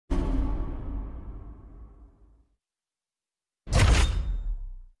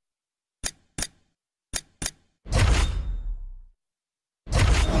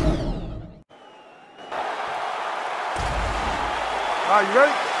All right, you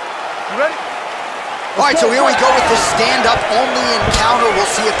ready? You ready? All right, so here we go with the stand-up only encounter. We'll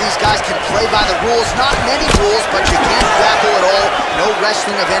see if these guys can play by the rules. Not many rules, but you can't grapple at all. No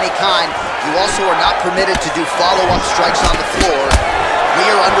wrestling of any kind. You also are not permitted to do follow-up strikes on the floor. We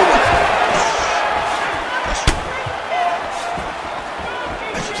are underway.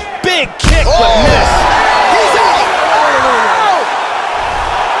 Big kick, but miss. He's out!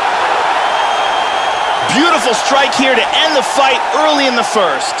 Beautiful strike here to end the fight early in the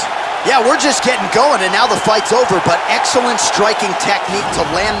first. Yeah, we're just getting going, and now the fight's over, but excellent striking technique to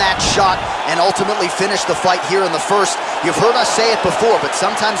land that shot and ultimately finish the fight here in the first. You've heard us say it before, but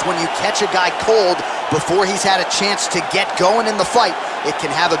sometimes when you catch a guy cold before he's had a chance to get going in the fight, it can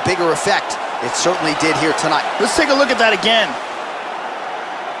have a bigger effect. It certainly did here tonight. Let's take a look at that again.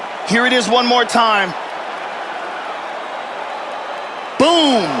 Here it is one more time.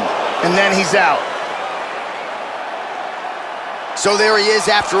 Boom! And then he's out. So there he is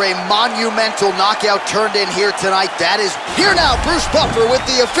after a monumental knockout turned in here tonight. That is here now, Bruce Buffer with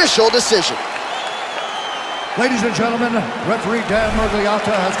the official decision. Ladies and gentlemen, referee Dan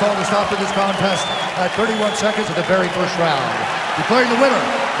Murgliata has called a stop to this contest at 31 seconds of the very first round. Declaring the winner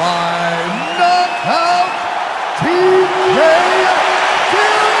by knockout, TJ.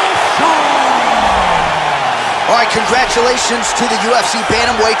 All right, congratulations to the UFC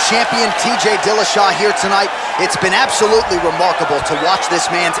Bantamweight champion, TJ Dillashaw, here tonight. It's been absolutely remarkable to watch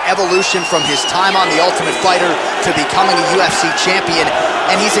this man's evolution from his time on The Ultimate Fighter to becoming a UFC champion.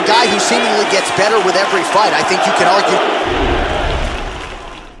 And he's a guy who seemingly gets better with every fight. I think you can argue...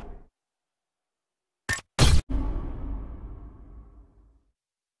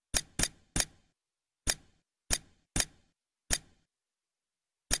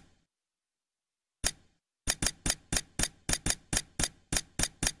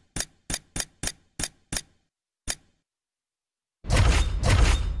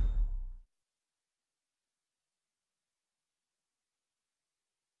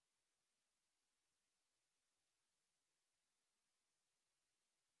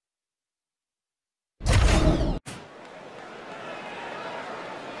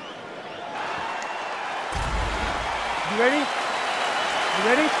 You ready? You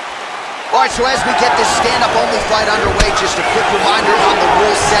ready? All right, so as we get this stand-up only fight underway, just a quick reminder on the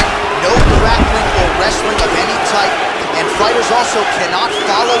rule set. No grappling or wrestling of any type, and fighters also cannot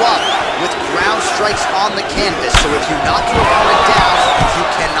follow up with ground strikes on the canvas. So if you knock your opponent down, you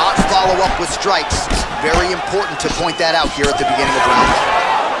cannot follow up with strikes. Very important to point that out here at the beginning of round one.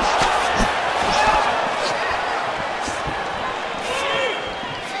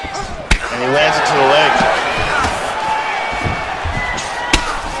 And he lands it to the leg.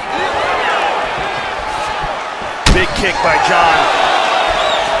 Big kick by John.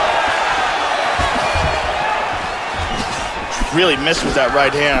 Really missed with that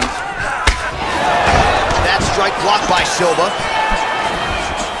right hand. That strike blocked by Silva.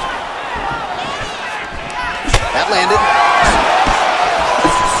 That landed.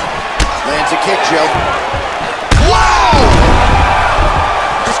 Lands a kick, Joe. Wow!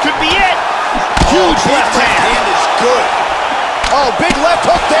 This could be it. Huge left hand is good. Oh, big left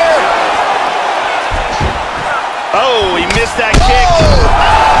hook there. Oh, he missed that kick.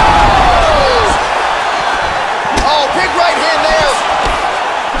 Oh, big right hand there.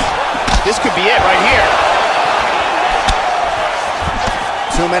 This could be it right here.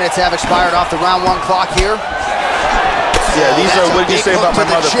 2 minutes have expired off the round one clock here. Yeah, these are, what did you say about my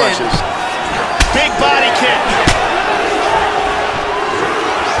mother punches? Big body kick.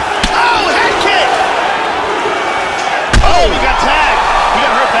 Oh, head kick. Oh, he got tagged. He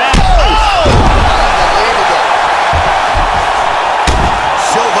got hurt bad.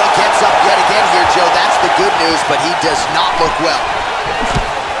 Silva gets up yet again here, Joe. That's the good news, but he does not look well.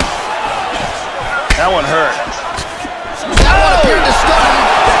 That one hurt. That one appeared to stun him.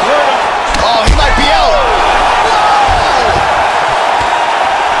 Oh, he might be out.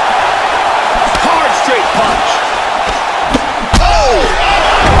 Hard straight punch. Oh!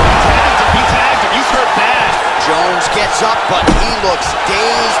 He tagged him. He's hurt bad. Jones gets up, but he looks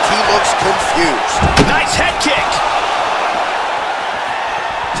dazed. He looks confused. Nice head kick.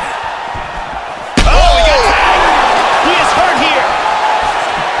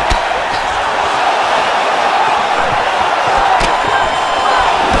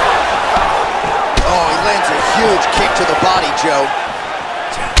 Huge kick to the body, Joe.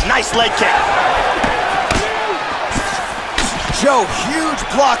 Nice leg kick. Joe, huge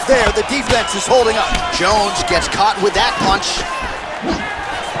block there. The defense is holding up. Jones gets caught with that punch.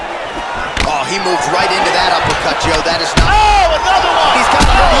 Oh, he moved right into that uppercut, Joe. That is not... Oh, another one! He's got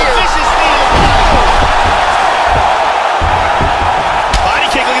him here. Vicious knee.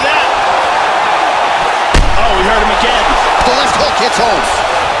 Hits home.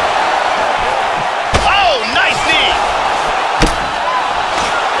 Oh, nice knee.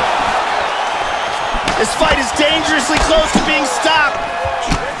 This fight is dangerously close to being stopped.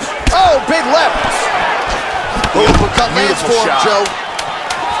 Oh, big left. The uppercut lands for him, Joe.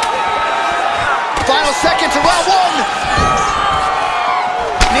 Final seconds of round one.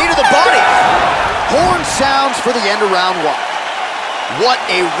 Knee to the body. Horn sounds for the end of round one. What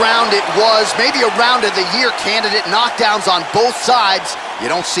a round it was. Maybe a round of the year candidate. Knockdowns on both sides. You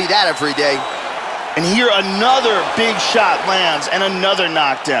don't see that every day. And here another big shot lands and another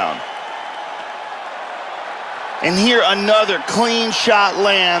knockdown. And here another clean shot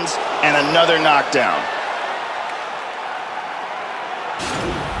lands and another knockdown.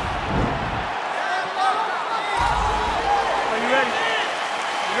 Are you ready?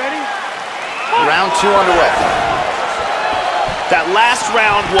 You ready? Round two underway. That last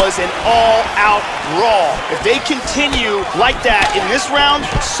round was an all-out brawl. If they continue like that in this round,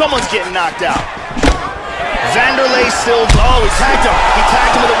 someone's getting knocked out. Vanderlei Silva, oh, he tagged him. He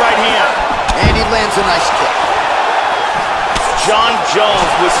tagged him with the right hand. And he lands a nice kick. John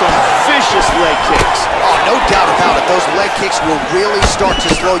Jones with some vicious leg kicks. Oh, no doubt about it. Those leg kicks will really start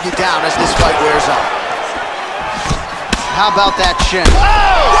to slow you down as this fight wears on. How about that shin? Oh!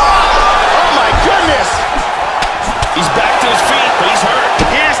 Oh, my goodness! He's back to his feet, but he's hurt.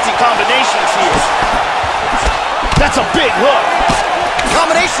 Nasty combinations here. That's a big hook.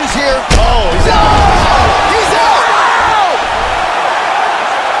 Combinations here. Oh, he's out. He's out.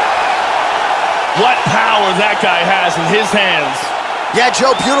 What power that guy has in his hands. Yeah,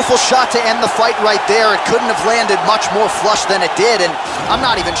 Joe, beautiful shot to end the fight right there. It couldn't have landed much more flush than it did, and I'm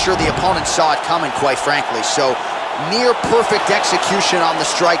not even sure the opponent saw it coming, quite frankly. So, near perfect execution on the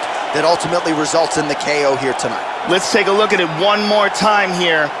strike that ultimately results in the KO here tonight. Let's take a look at it one more time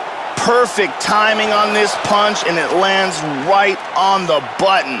here. Perfect timing on this punch, and it lands right on the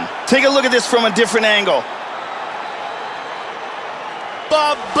button. Take a look at this from a different angle.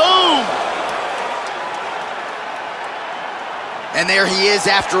 Ba-boom! And there he is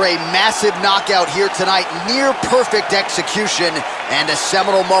after a massive knockout here tonight. Near perfect execution and a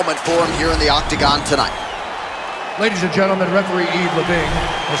seminal moment for him here in the octagon tonight. Ladies and gentlemen, referee Yves Levine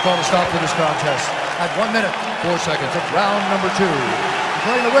has called a stop to this contest at 1 minute, 4 seconds of round number 2.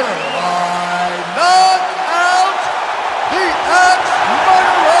 Declaring the winner by knockout, the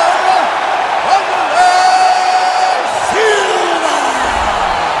ex-murderer, Vanderlei Silva.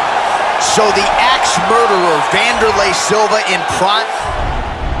 So the ex-murderer, Vanderlei Silva in prime.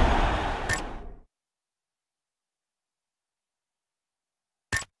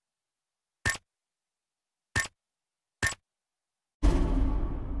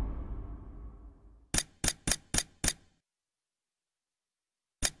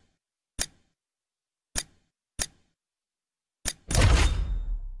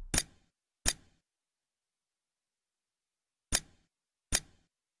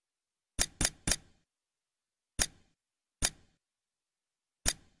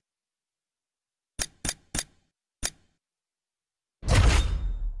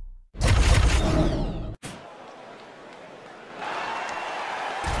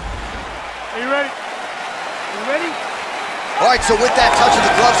 Are you ready? Are you ready? All right, so with that touch of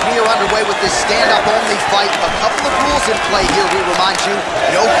the gloves, we are underway with this stand-up only fight. A couple of rules in play here, we remind you.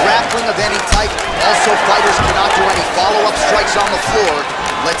 No grappling of any type. Also, fighters cannot do any follow-up strikes on the floor.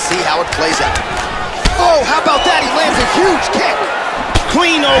 Let's see how it plays out. Oh, how about that? He lands a huge kick.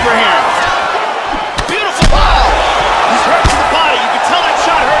 Clean overhand. Beautiful. Wow. He's hurt to the body. You can tell that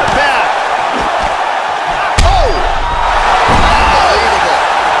shot hurt him bad. Oh! Unbelievable.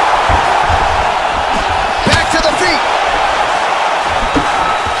 Back to the feet.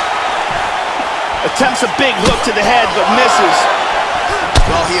 Attempts a big hook to the head, but misses.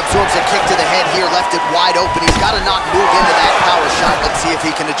 Well, he absorbs a kick to the head here, left it wide open. He's got to not move into that power shot. Let's see if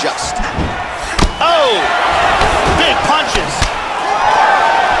he can adjust. Oh! Big punches.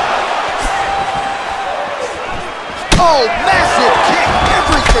 Oh, massive kick.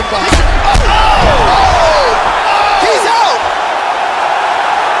 Everything behind it. Oh! He's out!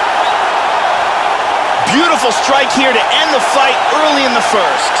 Beautiful strike here to end the fight early in the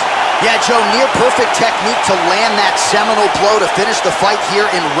first. Yeah, Joe, near perfect technique to land that seminal blow to finish the fight here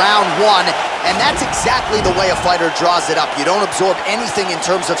in round 1. And that's exactly the way a fighter draws it up. You don't absorb anything in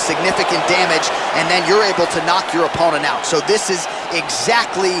terms of significant damage, and then you're able to knock your opponent out. So this is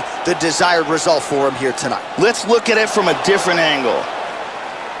exactly the desired result for him here tonight. Let's look at it from a different angle.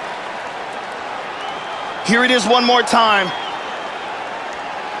 Here it is one more time.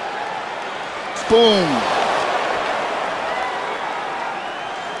 Boom.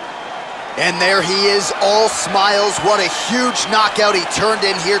 And there he is, all smiles. What a huge knockout he turned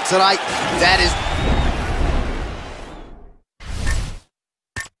in here tonight. That is...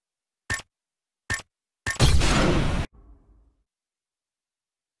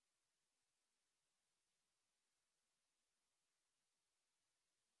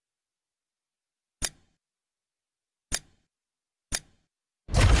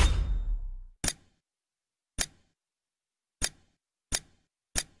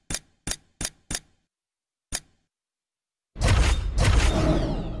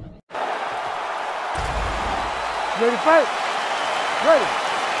 Ready to fight? Ready.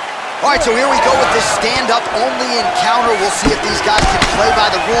 All right, so here we go with this stand-up only encounter. We'll see if these guys can play by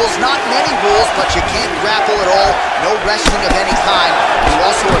the rules. Not many rules, but you can't grapple at all. No wrestling of any kind. You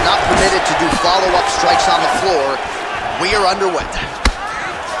also are not permitted to do follow-up strikes on the floor. We are underway.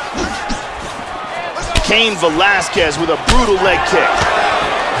 Cain Velasquez with a brutal leg kick.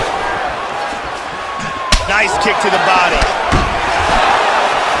 Nice kick to the body.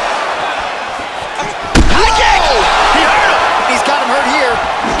 He's got him hurt here.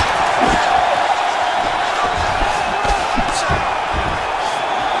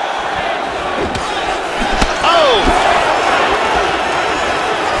 Oh!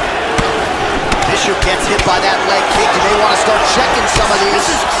 Bishop gets hit by that leg kick. You may want to start checking some of these.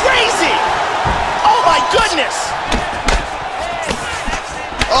 This is crazy! Oh my goodness!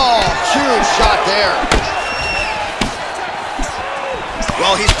 Oh, huge shot there.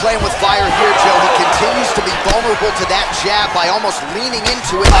 Well, he's playing with fire here, Joe. He continues to be vulnerable to that jab by almost leaning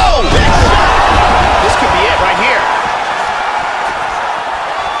into it. Oh, big shot! This could be it right here.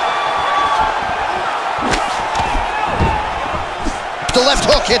 The left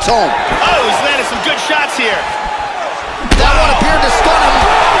hook hits home. Oh, he's landed some good shots here. That one appeared to stun him.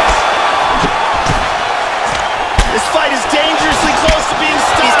 This fight is dangerously close to being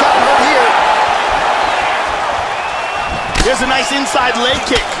stopped. He's got him hurt here. There's a nice inside leg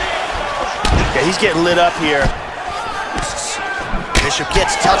kick. Yeah, he's getting lit up here. Bishop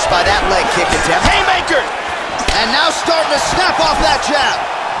gets touched by that leg kick attempt. Haymaker! And now starting to snap off that jab.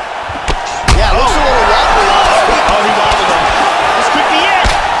 Yeah, looks a little wobbly on his feet. Oh, he wobbled him. This could be it.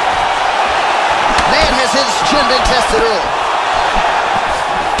 Man has his chin been tested early.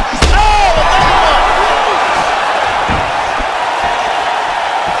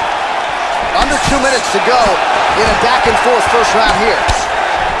 Under 2 minutes to go in a back-and-forth first round here.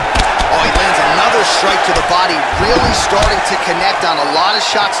 Oh, he lands another strike to the body, really starting to connect on a lot of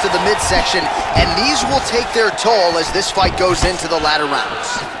shots to the midsection, and these will take their toll as this fight goes into the latter rounds.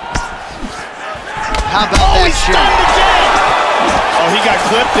 How about that chin? Oh, he got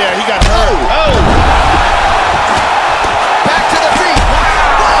clipped there. He got hurt. Oh! Back to the feet.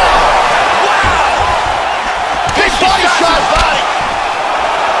 Wow! Big body shot. Body.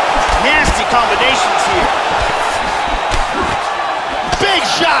 Nasty combinations here. Big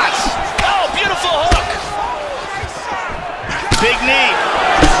shots. Oh, beautiful hook. Big knee.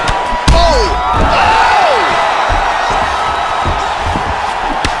 Oh! Oh!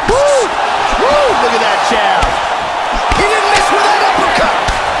 Woo! Woo! Look at that jab. He didn't miss with that uppercut.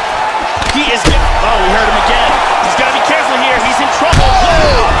 He is. Oh, we heard him again. He's got to be careful here. He's in trouble.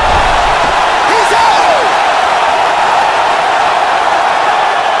 Oh! He's out!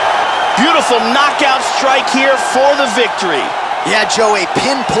 Beautiful knockout strike here for the victory. Yeah, Joe, a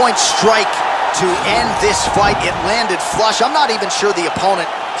pinpoint strike to end this fight. It landed flush. I'm not even sure the opponent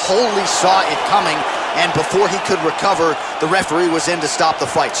wholly saw it coming, and before he could recover, the referee was in to stop the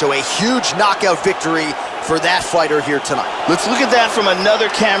fight. So a huge knockout victory for that fighter here tonight. Let's look at that from another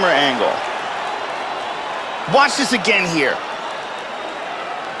camera angle. Watch this again here.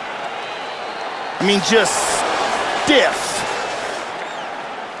 I mean, just stiff.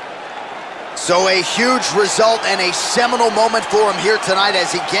 So a huge result and a seminal moment for him here tonight as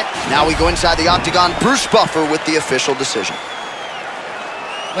he Now we go inside the octagon. Bruce Buffer with the official decision.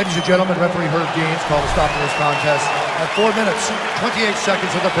 Ladies and gentlemen, referee Herb Gaines called a stop to this contest at 4 minutes, 28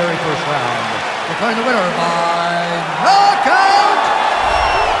 seconds of the very first round. Declaring the winner by knockout,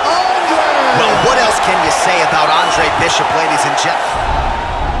 Andre! Well, what else can you say about Andre Bishop, ladies and gentlemen?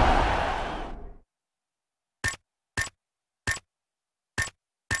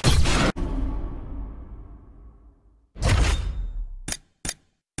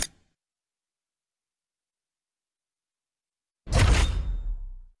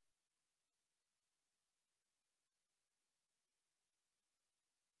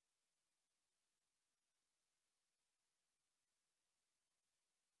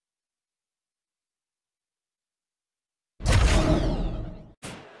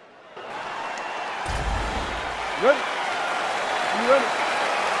 Ready? You ready?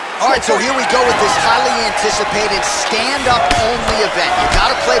 All right, so here we go with this highly anticipated stand-up only event. You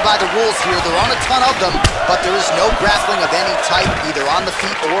gotta play by the rules here. There aren't a ton of them, but there is no grappling of any type, either on the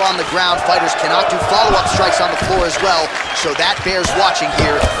feet or on the ground. Fighters cannot do follow-up strikes on the floor as well, so that bears watching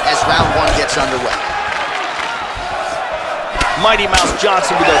here as round one gets underway. Mighty Mouse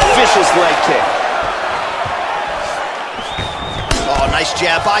Johnson with a vicious leg kick. Oh, nice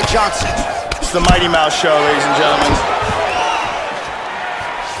jab by Johnson. It's the Mighty Mouse show, ladies and gentlemen.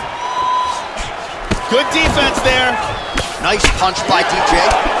 Good defense there. Nice punch by DJ.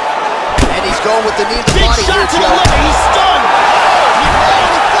 And he's going with the knee to the Big body shot here, to the Joe. leg. He's stunned. Oh,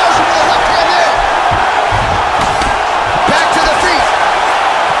 he throws him with a left hand there. Back to the feet.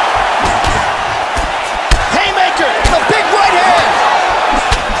 Haymaker. The big right hand.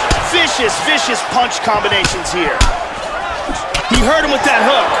 Vicious punch combinations here. He hurt him with that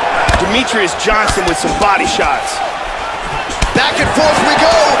hook. Demetrius Johnson with some body shots. Back and forth we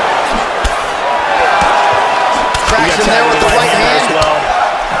go. Cracks him there with the right hand. Well.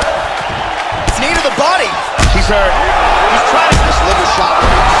 Knee to the body. He's hurt. He's trying to this liver shot.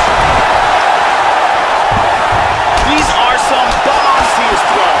 These are some bombs he has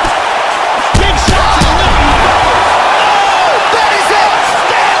thrown. Big shot to the liver. Oh, that is it.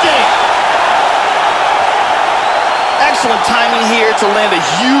 Outstanding. Excellent timing here to land a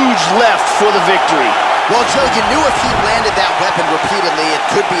huge left for the victory. Well, Joe, you knew if he landed that weapon repeatedly, it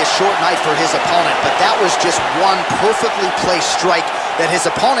could be a short night for his opponent, but that was just one perfectly placed strike that his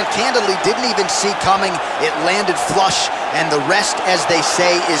opponent candidly didn't even see coming. It landed flush, and the rest, as they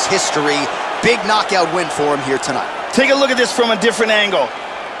say, is history. Big knockout win for him here tonight. Take a look at this from a different angle.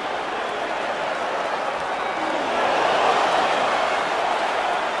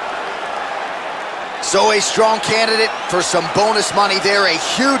 So a strong candidate for some bonus money there. A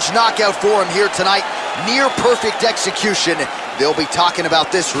huge knockout for him here tonight. Near perfect execution. They'll be talking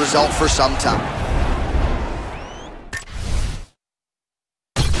about this result for some time.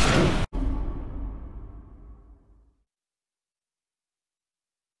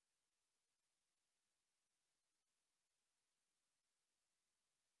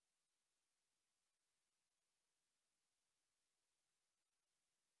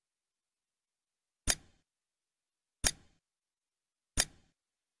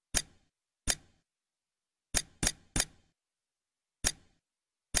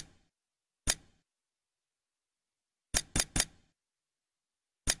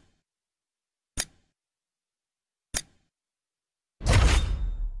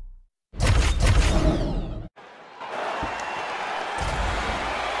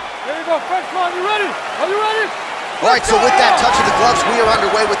 Are you ready? Are you ready? All right, so with that touch of the gloves, we are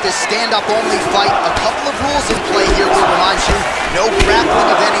underway with this stand-up-only fight. A couple of rules in play here, we'll remind you. No grappling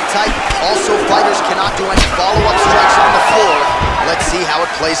of any type. Also, fighters cannot do any follow-up strikes on the floor. Let's see how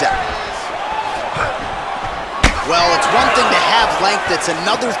it plays out. Well, it's one thing to have length, it's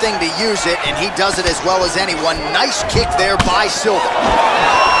another thing to use it, and he does it as well as anyone. Nice kick there by Silva.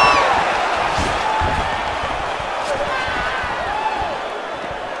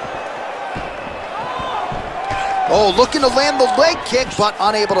 Oh, looking to land the leg kick, but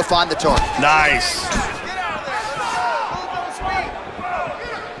unable to find the target. Nice.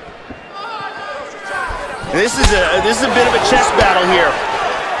 This is a bit of a chess battle here.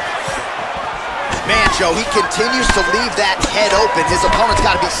 Man, Joe, he continues to leave that head open. His opponent's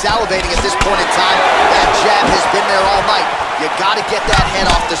got to be salivating at this point in time. That jab has been there all night. You got to get that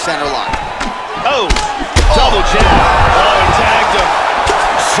head off the center line. Oh, double jab. Oh, he tagged him.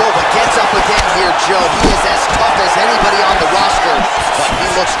 Silva gets up again here, Joe. He is as tough as anybody on the roster, but he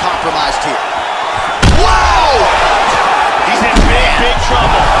looks compromised here. Wow! He's in big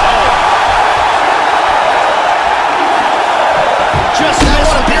trouble. Oh. Just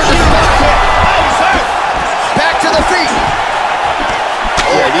missed a big kick. Oh, he's hurt. Back to the feet.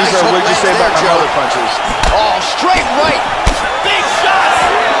 Oh, yeah, these nice are, what'd you say about my other punches? Oh, straight right. Big shots.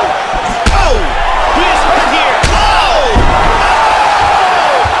 Oh, he is hurt here. Oh!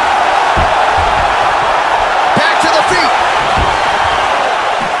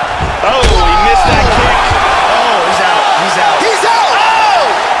 Oh, he missed that kick. Oh, he's out. He's out. He's out! Oh!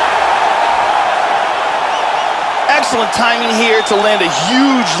 Excellent timing here to land a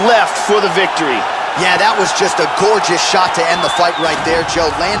huge left for the victory. Yeah, that was just a gorgeous shot to end the fight right there,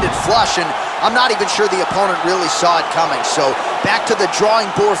 Joe. Landed flush, and I'm not even sure the opponent really saw it coming. So back to the drawing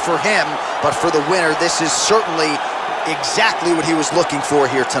board for him, but for the winner, this is certainly exactly what he was looking for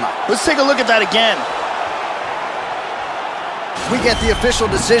here tonight. Let's take a look at that again. We get the official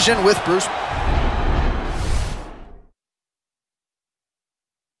decision with Bruce.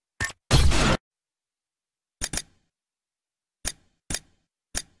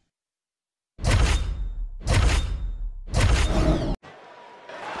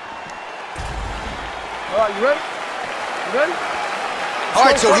 All right, you ready? You ready? All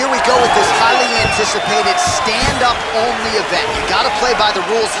right, so here we go with this highly anticipated stand-up only event. You got to play by the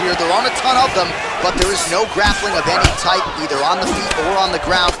rules here. There aren't a ton of them, but there is no grappling of any type, either on the feet or on the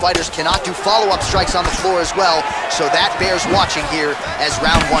ground. Fighters cannot do follow-up strikes on the floor as well, so that bears watching here as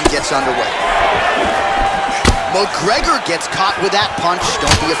round one gets underway. McGregor gets caught with that punch.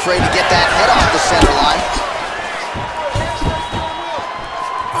 Don't be afraid to get that head off the center line.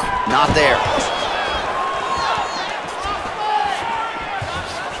 Not there.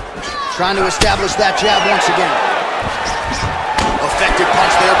 Trying to establish that jab once again. Effective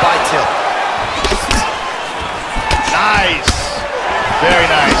punch there by Till. Nice. Very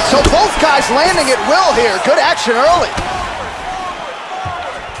nice. So both guys landing at will here. Good action early.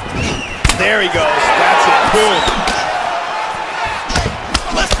 There he goes. That's it. Boom.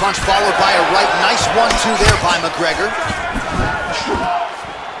 Left punch followed by a right. Nice 1-2 there by McGregor.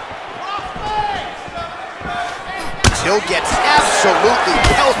 Till gets absolutely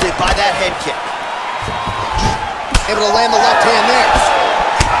pelted by that head kick. Able to land the left hand there.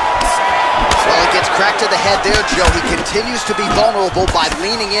 Well, it gets cracked to the head there, Joe. He continues to be vulnerable by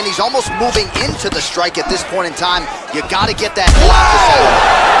leaning in. He's almost moving into the strike at this point in time. You got to get that head off the center.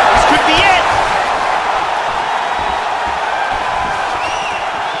 This could be it.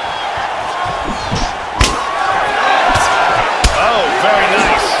 Oh, very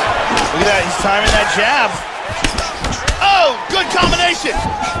nice. Look at that. He's timing that jab. Oh, good combination.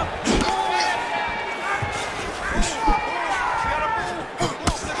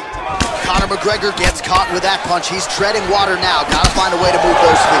 Conor McGregor gets caught with that punch. He's treading water now. Got to find a way to move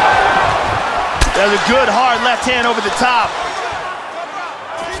those feet. There's a good hard left hand over the top.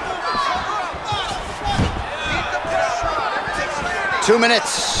 2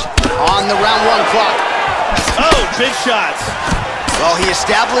 minutes on the round one clock. Oh, big shots. Well, he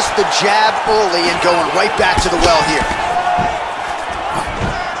established the jab early and going right back to the well here.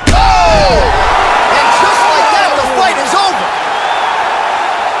 Oh! And just like that, the fight is over.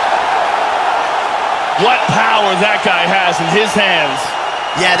 What power that guy has in his hands.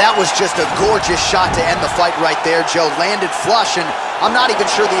 Yeah, that was just a gorgeous shot to end the fight right there, Joe. Landed flush, and I'm not even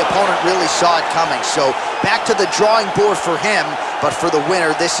sure the opponent really saw it coming. So back to the drawing board for him, but for the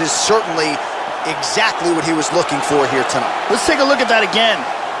winner, this is certainly exactly what he was looking for here tonight. Let's take a look at that again.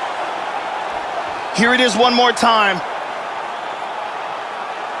 Here it is one more time.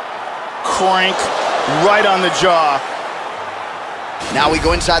 Crank right on the jaw. Now we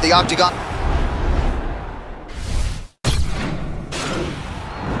go inside the octagon.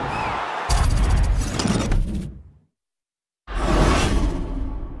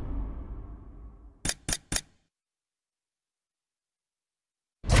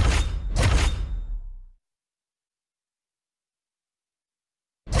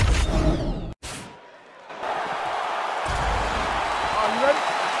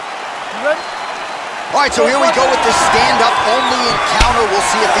 All right, so here we go with this stand-up only encounter. We'll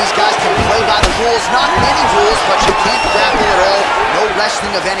see if these guys can play by the rules. Not many rules, but you can't grapple at all. No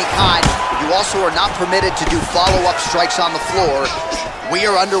wrestling of any kind. You also are not permitted to do follow-up strikes on the floor. We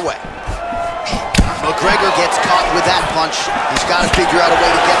are underway. McGregor gets caught with that punch. He's got to figure out a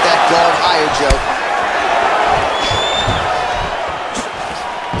way to get that guard higher, Joe.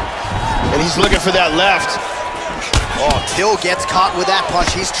 And he's looking for that left. Oh, Till gets caught with that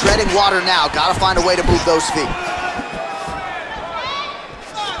punch. He's treading water now. Got to find a way to move those feet.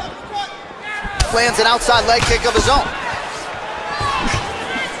 Lands an outside leg kick of his own.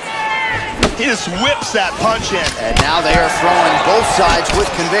 He just whips that punch in. And now they are throwing both sides with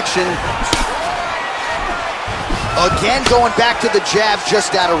conviction. Again, going back to the jab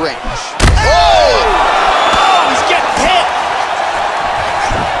just out of range. Oh! Oh, he's getting hit.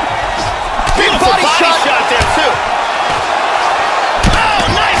 Big body shot there, too.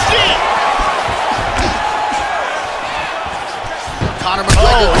 Conor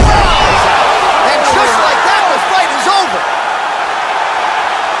McGregor. Oh, wow. And just like that, the fight is over.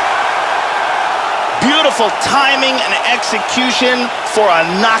 Beautiful timing and execution for a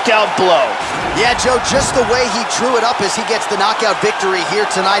knockout blow. Yeah, Joe, just the way he drew it up as he gets the knockout victory here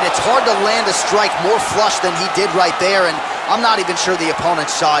tonight, it's hard to land a strike more flush than he did right there, and I'm not even sure the opponent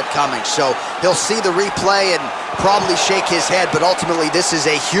saw it coming. So he'll see the replay and probably shake his head, but ultimately this is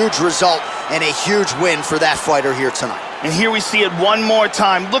a huge result and a huge win for that fighter here tonight. And here we see it one more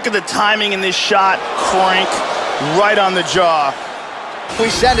time. Look at the timing in this shot. Crank right on the jaw. We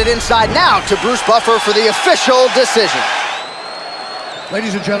send it inside now to Bruce Buffer for the official decision.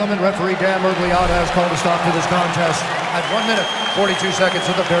 Ladies and gentlemen, referee Dan Mergliata has called a stop to this contest at 1 minute, 42 seconds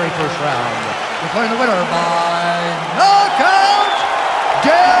of the very first round. Declaring the winner by knockout,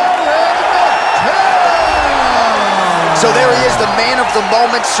 Darren Till. So there he is, the man of the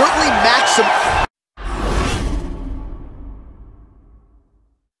moment, certainly maximum.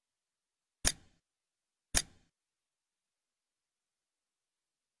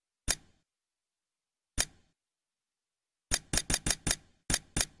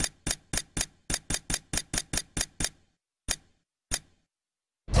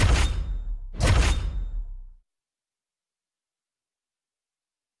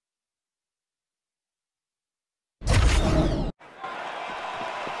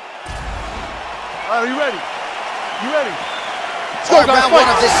 Are you ready? You ready? All right, round one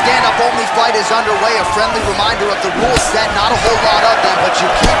of this stand-up only fight is underway. A friendly reminder of the rules set. Not a whole lot of them, but you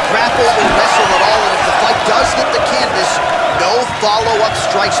can't grapple or wrestle at all. And if the fight does hit the canvas, no follow-up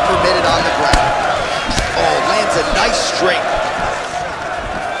strikes permitted on the ground. Oh, lands a nice straight.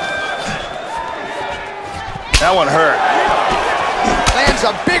 That one hurt. Lands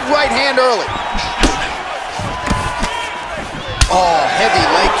a big right hand early. Oh, heavy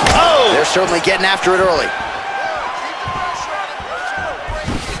leg kick. Oh! They're certainly getting after it early.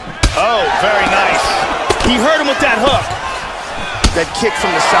 Oh, very nice. He hurt him with that hook. That kick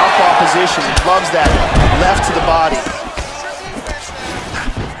from the southpaw position. He loves that left to the body.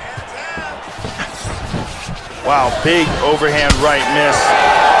 Wow, big overhand right miss.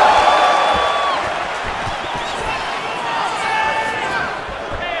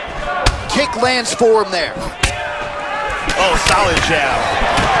 Kick lands for him there. Oh, solid jab.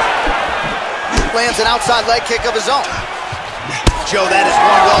 Lands an outside leg kick of his own. Joe, that is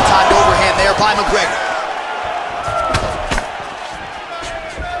one well-timed overhand there by McGregor.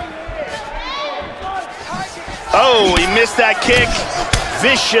 Oh, he missed that kick.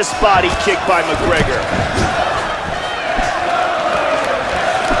 Vicious body kick by McGregor.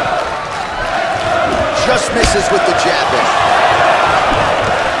 Just misses with the jab there.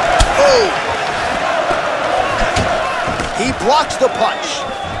 Oh! He blocks the punch.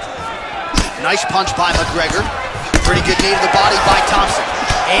 Nice punch by McGregor. Pretty good knee to the body by Thompson.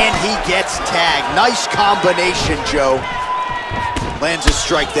 And he gets tagged. Nice combination, Joe. Lands a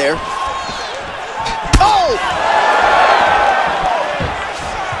strike there. Oh!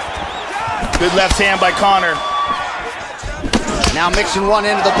 Good left hand by Conor. Now mixing one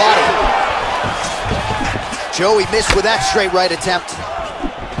into the body. Joey missed with that straight right attempt.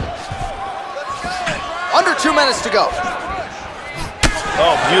 Under 2 minutes to go.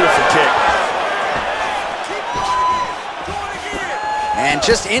 Oh, beautiful kick. And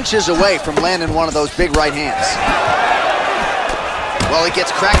just inches away from landing one of those big right hands. Well, he gets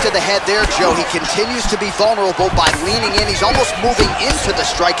cracked to the head there, Joe. He continues to be vulnerable by leaning in. He's almost moving into the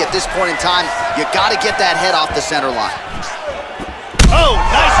strike at this point in time. You got to get that head off the center line. Oh,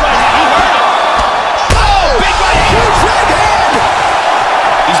 nice right hand. He hurt him. Oh! Big right hand. Huge right hand!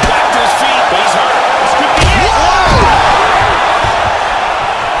 He's back to his feet, but he's hurt. This could be it.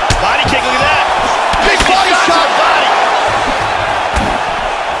 Body kick, look at that. Big body shot. Body.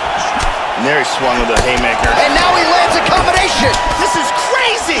 And there he swung with a haymaker. And now he lands a combination. This is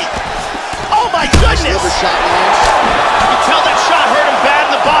crazy. Oh my goodness. Liver shot lands. You can tell that shot hurt him bad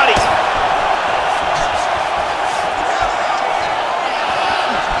in the body.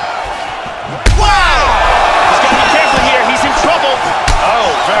 Wow! He's got to be careful here. He's in trouble. Oh,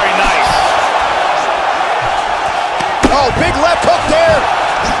 very nice. Oh, big left hook there.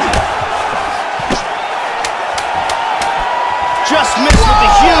 Just missed with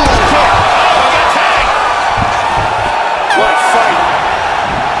the huge kick. Oh, he got tagged. What a fight.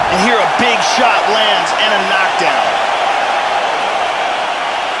 And here a big shot lands and a knockdown.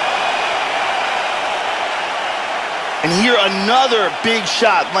 And here another big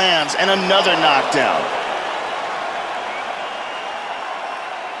shot lands and another knockdown.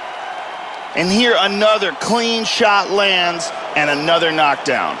 And here another clean shot lands and another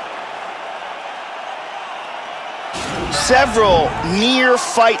knockdown. Several near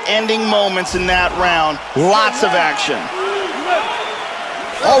fight-ending moments in that round. Lots of action.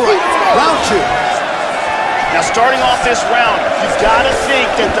 All right, round two. Now, starting off this round, you've got to think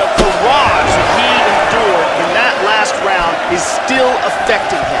that the barrage that he endured in that last round is still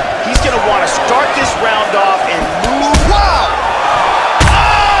affecting him. He's going to want to start this round off and move. Wow!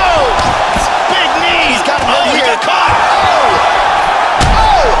 Oh! Big knee! He's got him he here. got caught!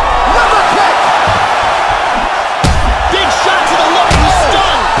 Oh! Liver kick! Big shot to the lip. He's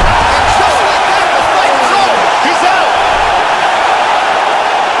stunned. And just like that, the fight is over. He's out.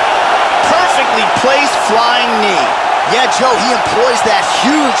 Perfectly placed flying knee. Yeah, Joe, he employs that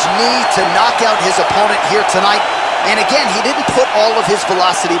huge knee to knock out his opponent here tonight. And again, he didn't put all of his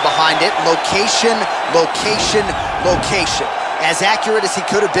velocity behind it. Location, location, location. As accurate as he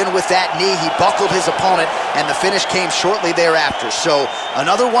could have been with that knee, he buckled his opponent, and the finish came shortly thereafter. So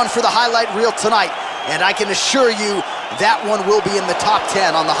another one for the highlight reel tonight, and I can assure you that one will be in the top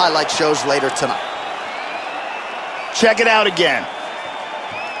 10 on the highlight shows later tonight. Check it out again.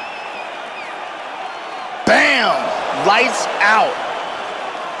 Bam! Lights out.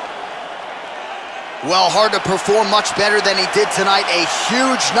 Well, hard to perform much better than he did tonight. A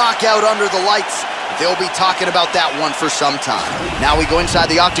huge knockout under the lights. They'll be talking about that one for some time. Now we go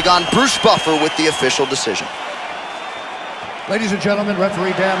inside the octagon. Bruce Buffer with the official decision. Ladies and gentlemen,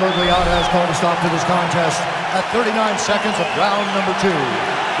 referee Dan Murgliata has called a stop to this contest at 39 seconds of round number 2.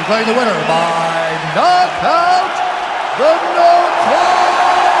 Declaring the winner by knockout, the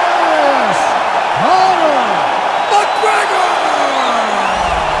notorious Conor McGregor!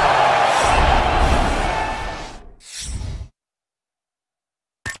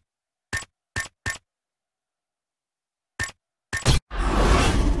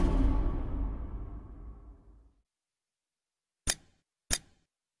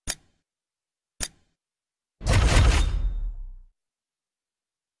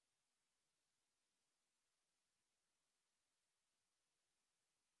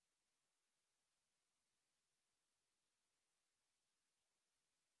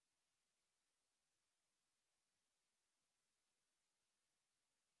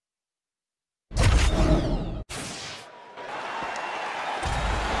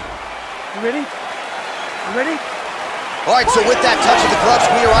 You ready? You ready? All right, so with that touch of the gloves,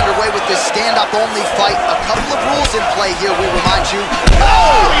 we are underway with this stand-up only fight. A couple of rules in play here, we remind you.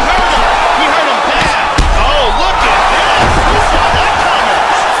 Oh, he hurt him. He hurt him bad. Oh, look at this. Who saw that coming?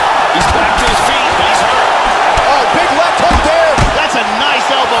 He's back to his feet, but he's hurt. Oh, big left hook there. That's a nice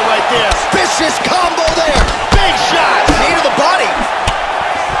elbow right there. Vicious combo there. Big shot. Knee to the body.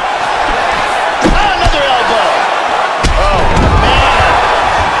 Another elbow. Oh, man.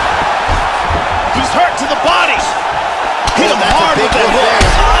 He's hurt to the body. Hit him that's hard a big with that one hook. there.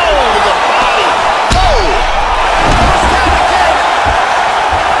 Oh, to the body. Oh! Down again.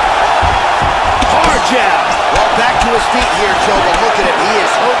 Hard jab. Well, back to his feet here, Joe, but look at him. He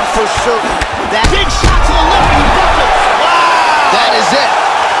is hurting for certain. That Big shot to the left, and he ducked it. Wow. That is it.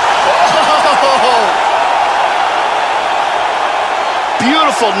 Oh.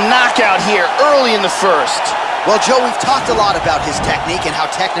 Beautiful knockout here early in the first. Well, Joe, we've talked a lot about his technique and how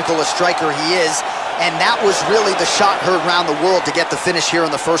technical a striker he is, and that was really the shot heard around the world to get the finish here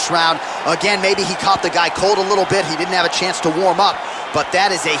in the first round. Again, maybe he caught the guy cold a little bit. He didn't have a chance to warm up, but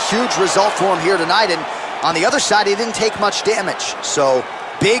that is a huge result for him here tonight, and on the other side, he didn't take much damage. So,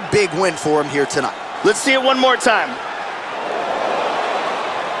 big, big win for him here tonight. Let's see it one more time.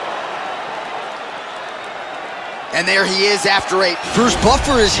 And there he is after 8. Bruce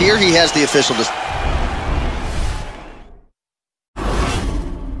Buffer is here. He has the official decision.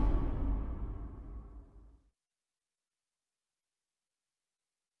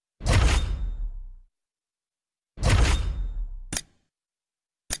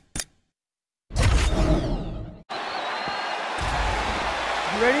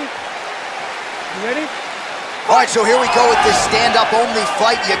 You ready? You ready? All right, so here we go with this stand-up only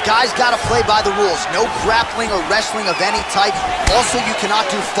fight. You guys got to play by the rules. No grappling or wrestling of any type. Also, you cannot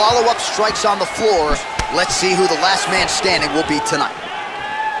do follow-up strikes on the floor. Let's see who the last man standing will be tonight.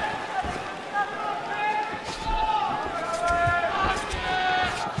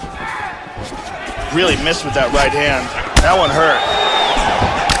 Really missed with that right hand. That one hurt.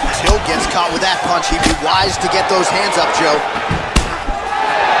 Till gets caught with that punch. He'd be wise to get those hands up, Joe.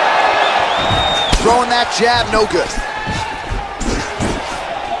 Throwing that jab, no good.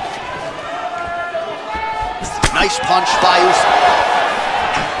 Nice punch by Usman.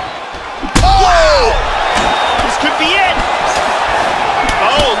 Oh! Wow! This could be it.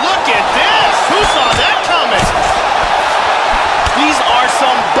 Oh, look at this. Who saw that coming? These are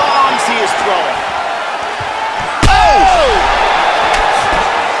some bombs he is throwing. Oh!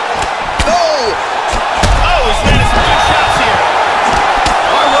 Oh! Oh, he's landing some good shots here.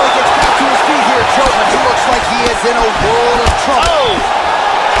 Harlow gets back to his feet here, Joe, but he looks like he is in a world of trouble. Oh!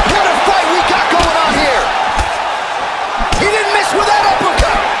 What a fight we got going on here! He didn't miss with that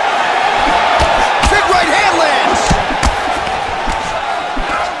uppercut! Big right hand lands!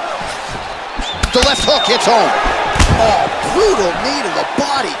 The left hook hits home. Oh, brutal knee to the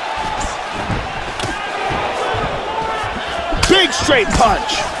body. Big straight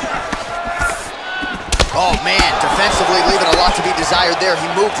punch. Oh, man, defensively leaving a lot to be desired there. He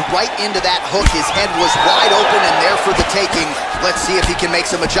moved right into that hook. His head was wide open and there for the taking. Let's see if he can make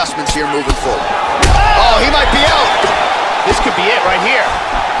some adjustments here moving forward. Oh, he might be out. This could be it right here.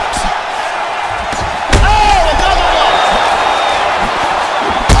 Oh, another one.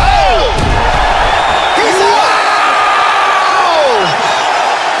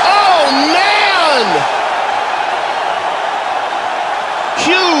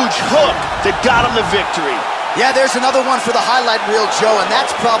 Huge hook that got him the victory. Yeah, there's another one for the highlight reel, Joe, and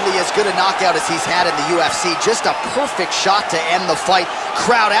that's probably as good a knockout as he's had in the UFC. Just a perfect shot to end the fight.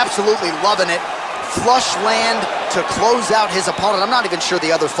 Crowd absolutely loving it. Flush land to close out his opponent. I'm not even sure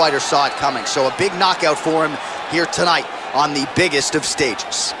the other fighter saw it coming. So a big knockout for him here tonight on the biggest of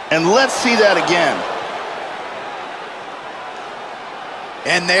stages. And let's see that again.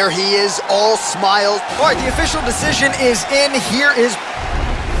 And there he is, all smiles. All right, the official decision is in. Here is...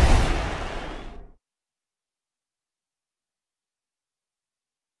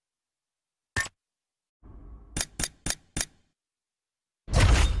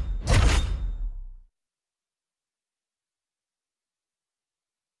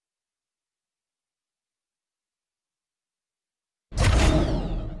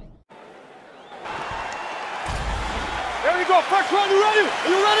 There we go. First round, you ready? Are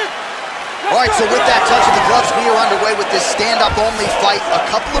you ready? All right, so with that touch of the gloves, we are underway with this stand-up-only fight. A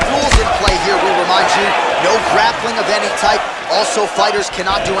couple of rules in play here, we remind you. No grappling of any type. Also, fighters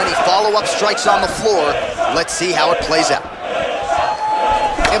cannot do any follow-up strikes on the floor. Let's see how it plays out.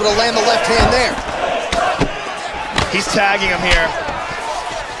 Able to land the left hand there. He's tagging him here.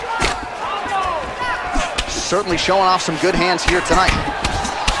 Certainly showing off some good hands here tonight.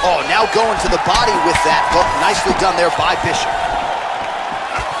 Oh, now going to the body with that hook. Nicely done there by Bishop.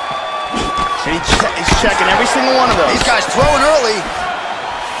 And he's checking every single one of those. These guys throwing early.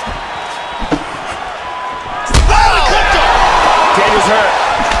 Oh! Daniel's hurt.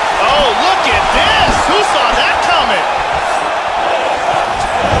 Oh, look at this. Who saw that coming?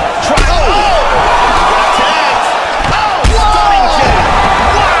 Try. Oh! Got tagged. Oh, stunning jab.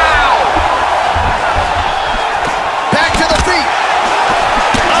 Wow! Back to the feet.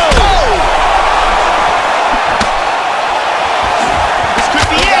 Oh! This could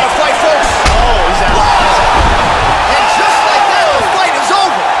be it. Gotta fight, folks. Oh, he's out. And just like that, the fight is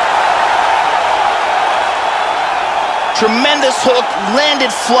over. Tremendous hook,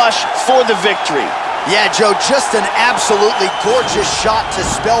 landed flush for the victory. Yeah, Joe, just an absolutely gorgeous shot to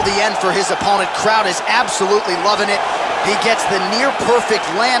spell the end for his opponent. Crowd is absolutely loving it. He gets the near-perfect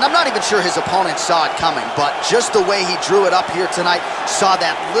land. I'm not even sure his opponent saw it coming, but just the way he drew it up here tonight, saw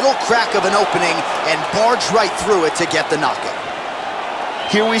that little crack of an opening and barged right through it to get the knockout.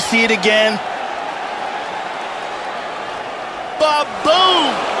 Here we see it again. Ba-boom!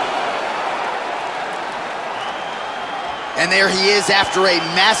 And there he is after a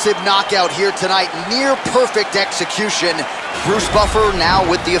massive knockout here tonight. Near perfect execution. Bruce Buffer now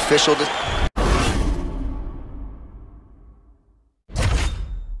with the official...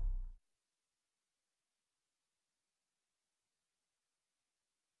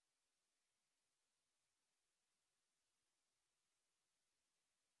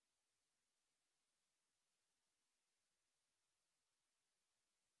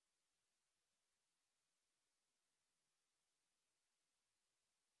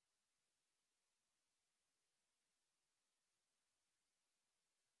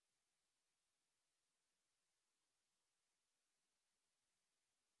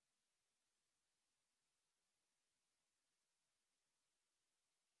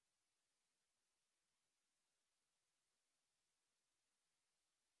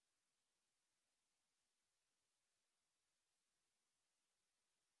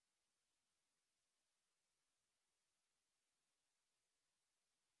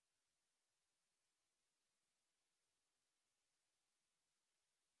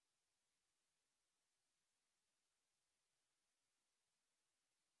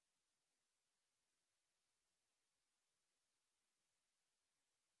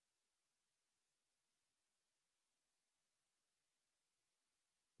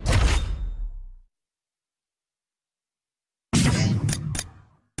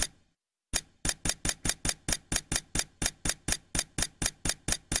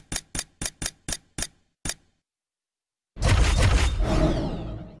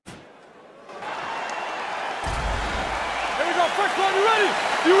 First round, you ready?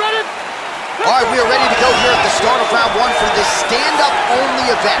 You ready? All right, we are ready to go here at the start of round one for this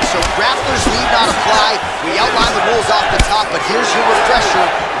stand-up-only event. So grapplers need not apply. We outlined the rules off the top, but here's your refresher.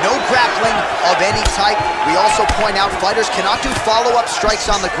 No grappling of any type. We also point out fighters cannot do follow-up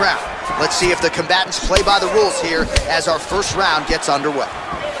strikes on the ground. Let's see if the combatants play by the rules here as our first round gets underway.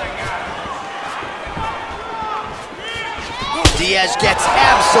 Diaz gets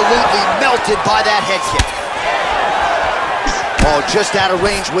absolutely melted by that head kick. Oh, just out of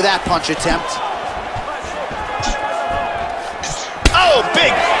range with that punch attempt. Oh,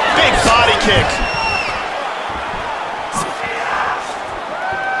 big body kick.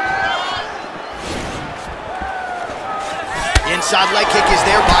 Inside leg kick is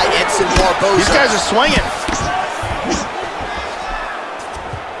there by Edson Barboza. These guys are swinging.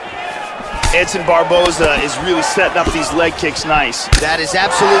 Edson Barboza is really setting up these leg kicks nice. That is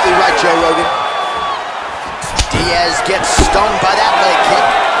absolutely right, Joe Rogan. Diaz gets stung by that leg kick.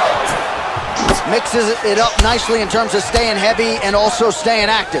 Mixes it up nicely in terms of staying heavy and also staying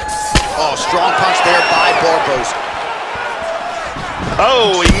active. Oh, strong punch there by Barboza.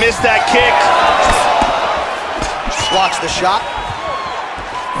 Oh, he missed that kick. Blocks the shot.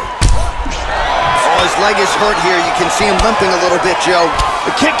 Oh, his leg is hurt here. You can see him limping a little bit, Joe.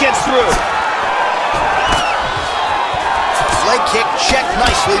 The kick gets through. Leg kick checked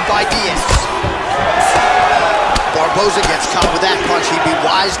nicely by Diaz. Barboza gets caught with that punch. He'd be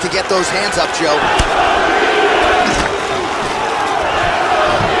wise to get those hands up, Joe.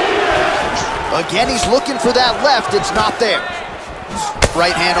 Again, he's looking for that left. It's not there.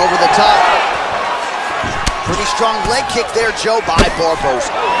 Right hand over the top. Pretty strong leg kick there, Joe, by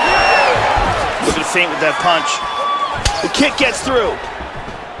Barboza. Looking to feint with that punch. The kick gets through.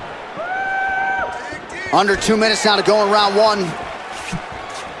 Under 2 minutes now to go in round one.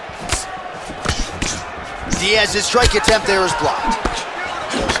 Diaz's strike attempt there is blocked.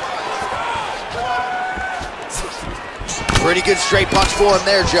 Pretty good straight punch for him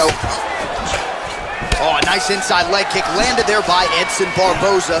there, Joe. Oh, a nice inside leg kick landed there by Edson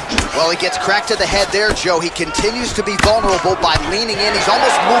Barboza. Well, he gets cracked to the head there, Joe. He continues to be vulnerable by leaning in. He's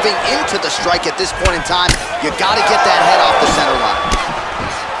almost moving into the strike at this point in time. You got to get that head off the center line.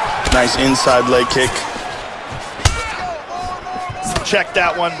 Nice inside leg kick. Check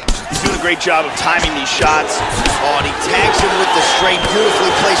that one. He's doing a great job of timing these shots. Oh, and he tags him with the straight, beautifully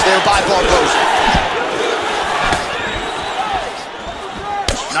placed there by Barboza.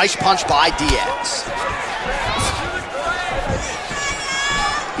 Nice punch by Diaz.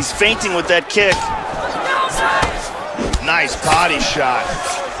 He's feinting with that kick. Nice body shot.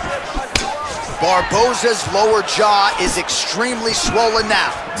 Barboza's lower jaw is extremely swollen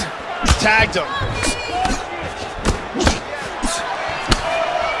now. Tagged him.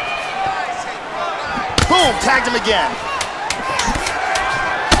 Boom, tagged him again.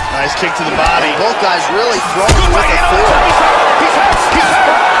 Nice kick to the body. Both guys really throwing with authority. He's hurt.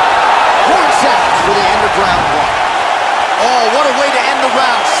 4 seconds for the end of round one. Oh, what a way to end the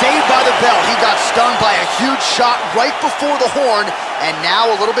round. Saved by the bell. He got stung by a huge shot right before the horn, and now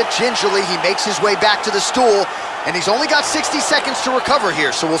a little bit gingerly, he makes his way back to the stool, and he's only got 60 seconds to recover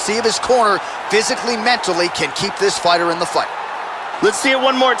here, so we'll see if his corner, physically, mentally, can keep this fighter in the fight. Let's see it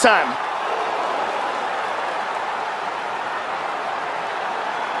one more time.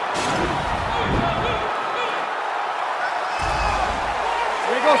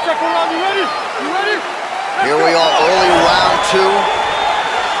 Second round, you ready? You ready? Here we are, early round two.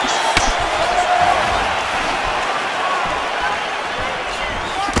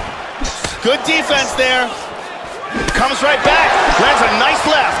 Good defense there. Comes right back. Lands a nice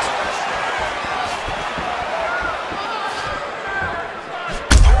left.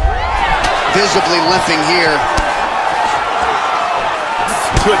 Visibly limping here.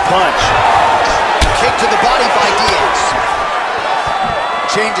 Good punch. Kick to the body by Diaz.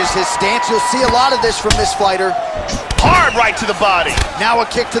 Changes his stance. You'll see a lot of this from this fighter. Hard right to the body. Now a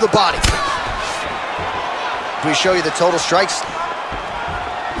kick to the body. Can we show you the total strikes?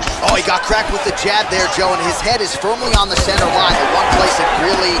 Oh, he got cracked with the jab there, Joe, and his head is firmly on the center line, the one place that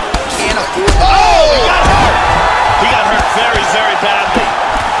really can't afford to... Oh, he got hurt. He got hurt very, very badly.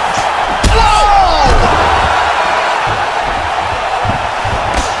 Oh!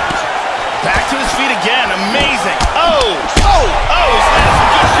 Back to his feet again. Amazing. Oh! Oh! Oh, he's landed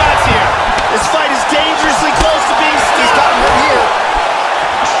some good shots here. This fight is dangerously close to being stopped. He's got him right here.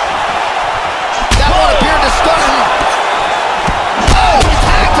 That one appeared to stun him. Oh, he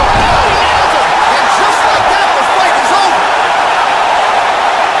tagged him. Oh, he nailed him. And just like that, the fight is over.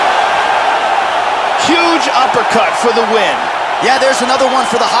 Huge uppercut for the win. Yeah, there's another one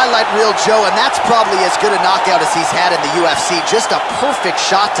for the highlight reel, Joe, and that's probably as good a knockout as he's had in the UFC. Just a perfect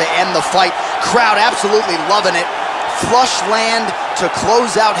shot to end the fight. Crowd absolutely loving it. Flush land to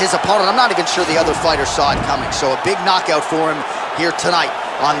close out his opponent. I'm not even sure the other fighter saw it coming. So a big knockout for him here tonight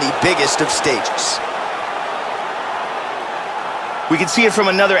on the biggest of stages. We can see it from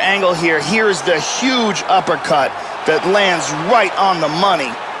another angle here. Here's the huge uppercut that lands right on the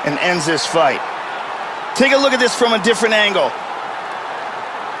money and ends this fight. Take a look at this from a different angle.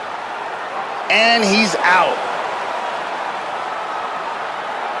 And he's out.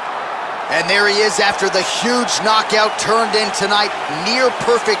 And there he is after the huge knockout turned in tonight. Near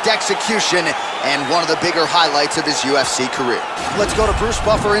perfect execution and one of the bigger highlights of his UFC career. Let's go to Bruce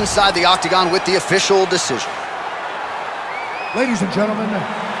Buffer inside the octagon with the official decision. Ladies and gentlemen,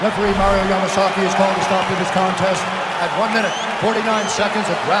 referee Mario Yamasaki has called a stop to this contest at 1 minute, 49 seconds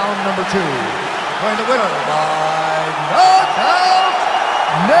of round number 2. Declaring the winner by knockout,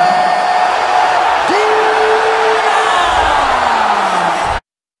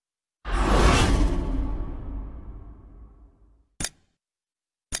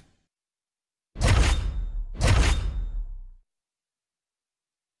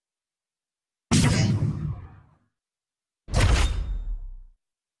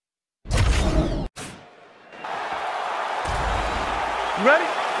 You ready?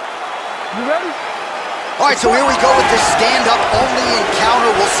 You ready? All right, so here we go with this stand-up only encounter.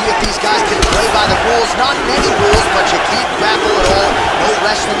 We'll see if these guys can play by the rules. Not many rules, but you can't grapple at all. No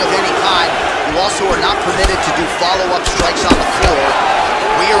wrestling of any kind. You also are not permitted to do follow-up strikes on the floor.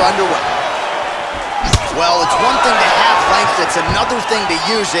 We are underway. Well, it's one thing to have length, it's another thing to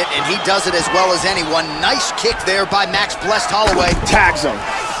use it, and he does it as well as anyone. Nice kick there by Max Blessed Holloway. Tags him.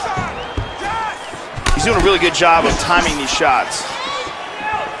 He's doing a really good job of timing these shots.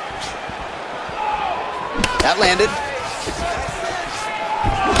 That landed.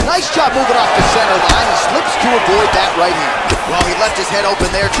 Nice job moving off the center line. He slips to avoid that right hand. Well, he left his head open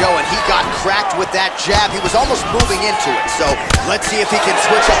there, Joe, and he got cracked with that jab. He was almost moving into it. So let's see if he can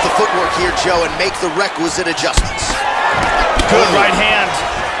switch up the footwork here, Joe, and make the requisite adjustments. Good right hand.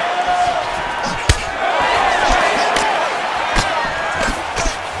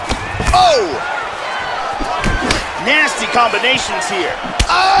 Oh! Nasty combinations here.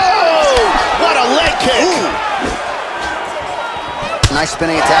 Oh! What a leg kick! Ooh. Nice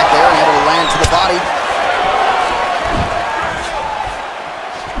spinning attack there, and able to land to the body.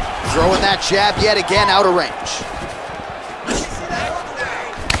 Throwing that jab yet again out of range.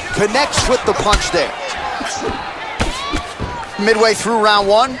 Connects with the punch there. Midway through round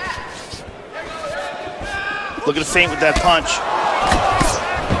 1. Looking to feint with that punch.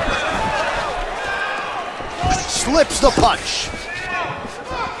 Slips the punch.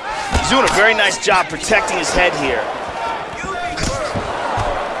 He's doing a very nice job protecting his head here.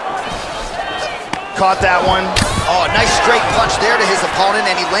 Caught that one. Oh, nice straight punch there to his opponent,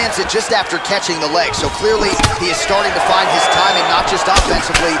 and he lands it just after catching the leg. So clearly, he is starting to find his timing, not just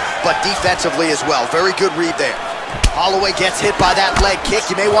offensively, but defensively as well. Very good read there. Holloway gets hit by that leg kick.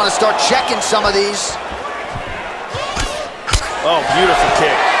 You may want to start checking some of these. Oh, beautiful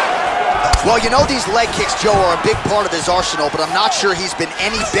kick. Well, you know these leg kicks, Joe, are a big part of his arsenal, but I'm not sure he's been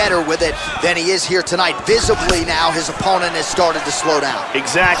any better with it than he is here tonight. Visibly now, his opponent has started to slow down.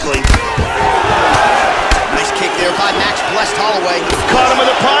 Exactly. Nice kick there by Max Blessed Holloway. Caught him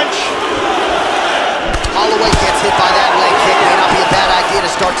with a punch. Holloway gets hit by that leg kick. May not be a bad idea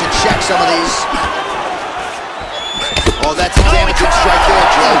to start to check some of these. Oh, that's a damaging strike there,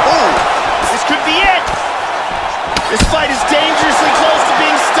 Joe. Oh, this could be it. This fight is dangerously close to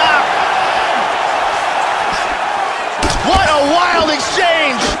being stopped. What a wild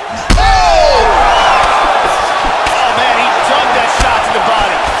exchange! Oh! Oh man, he dug that shot to the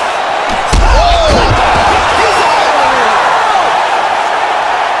body. Oh!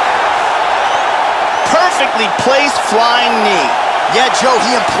 Perfectly placed flying knee. Yeah, Joe,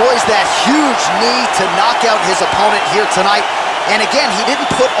 he employs that huge knee to knock out his opponent here tonight. And again, he didn't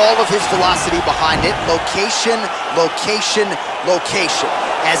put all of his velocity behind it. Location, location, location.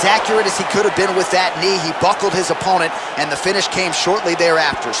 As accurate as he could have been with that knee, he buckled his opponent, and the finish came shortly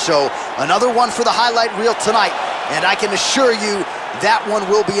thereafter. So another one for the highlight reel tonight, and I can assure you that one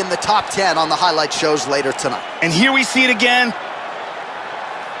will be in the top 10 on the highlight shows later tonight. And here we see it again.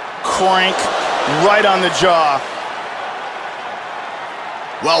 Crank right on the jaw.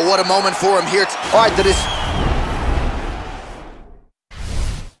 Well, what a moment for him here. All right, that is...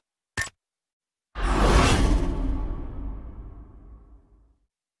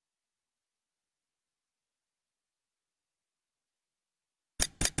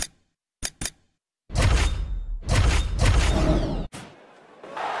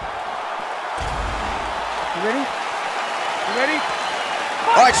 You ready? You ready?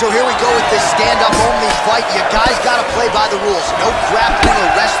 All right, so here we go with this stand-up only fight. You guys got to play by the rules. No grappling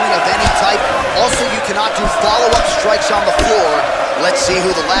or wrestling of any type. Also, you cannot do follow-up strikes on the floor. Let's see who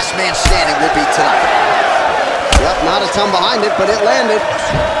the last man standing will be tonight. Yep, not a ton behind it, but it landed.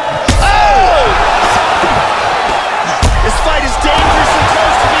 Oh! This fight is dangerously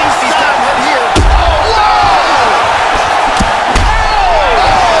close to being stopped. He's got hurt here.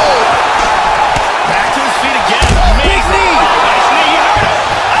 Back to his feet again. Amazing. Nice knee.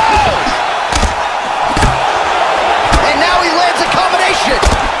 And now he lands a combination.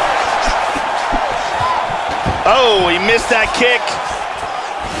 Oh, he missed that kick.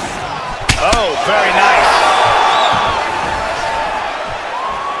 Oh, very nice.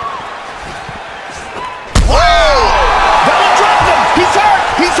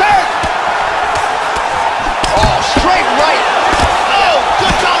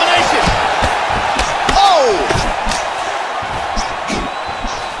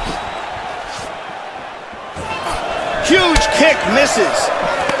 Huge kick misses.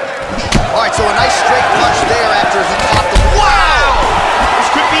 All right, so a nice straight punch there after he caught the... Wow! This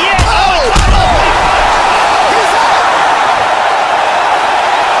could be it. Oh! He's out!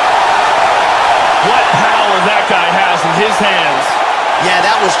 What power that guy has in his hands. Yeah,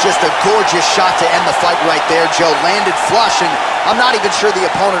 that was just a gorgeous shot to end the fight right there, Joe. Landed flush, and I'm not even sure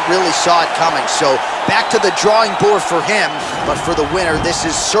the opponent really saw it coming. So back to the drawing board for him, but for the winner, this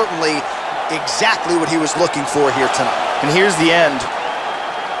is certainly exactly what he was looking for here tonight. And here's the end.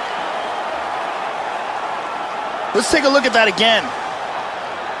 Let's take a look at that again.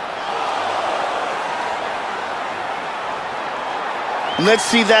 And let's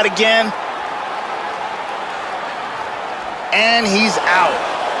see that again. And he's out.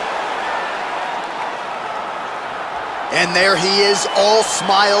 And there he is, all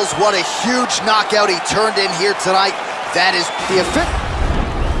smiles. What a huge knockout he turned in here tonight. That is the official.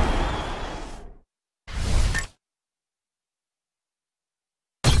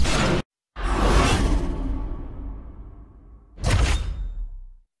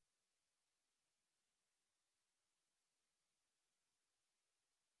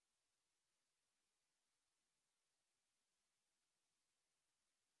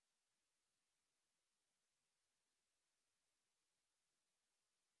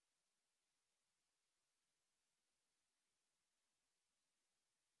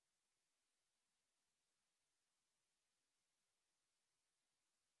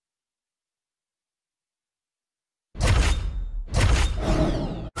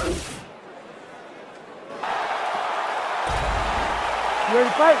 You ready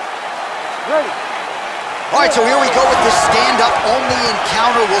to fight? Ready. All right, so here we go with this stand-up only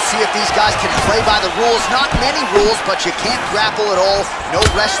encounter. We'll see if these guys can play by the rules. Not many rules, but you can't grapple at all. No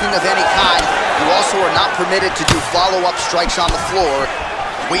wrestling of any kind. You also are not permitted to do follow-up strikes on the floor.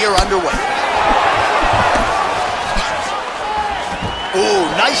 We are underway. Ooh,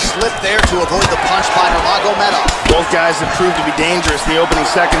 nice slip there to avoid the punch by Nurmagomedov. Both guys have proved to be dangerous in the opening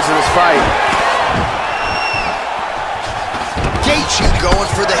seconds of this fight. Gaethje going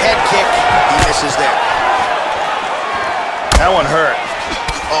for the head kick. He misses there. That one hurt.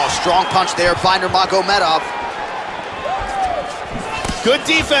 Oh, strong punch there by Nurmagomedov. Good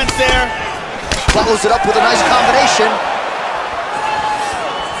defense there. Follows it up with a nice combination.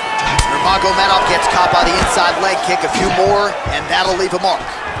 Nurmagomedov gets caught by the inside leg kick. A few more, and that'll leave a mark.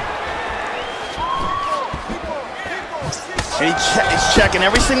 And he's checking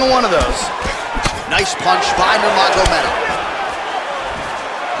every single one of those. Nice punch by Nurmagomedov.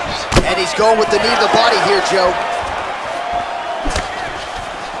 And he's going with the knee to the body here, Joe.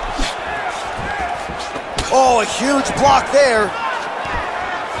 Oh, a huge block there.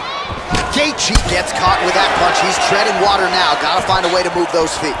 Gaethje gets caught with that punch. He's treading water now. Gotta find a way to move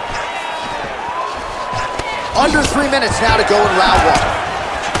those feet. Under 3 minutes now to go in round one.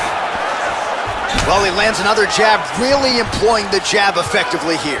 Well, he lands another jab, really employing the jab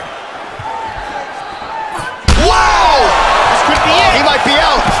effectively here. Wow! This could be it. He might be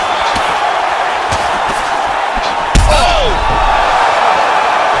out.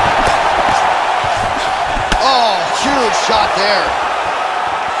 Oh, huge shot there.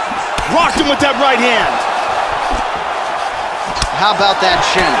 Rocked him with that right hand. How about that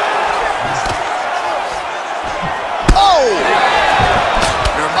shin? Oh!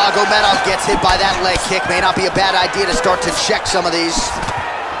 Nurmagomedov gets hit by that leg kick. May not be a bad idea to start to check some of these.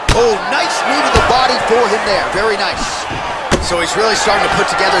 Oh, nice knee to the body for him there. Very nice. So he's really starting to put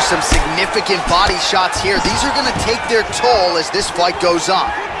together some significant body shots here. These are going to take their toll as this fight goes on.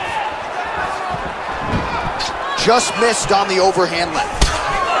 Just missed on the overhand left.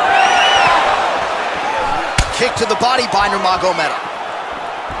 Kick to the body by Nurmagomedov.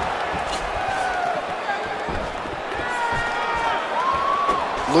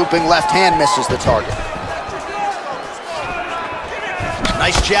 Looping left hand misses the target.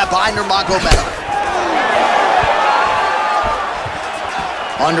 Nice jab by Nurmagomedov.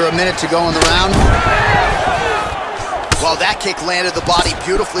 Under a minute to go in the round. Well, that kick landed the body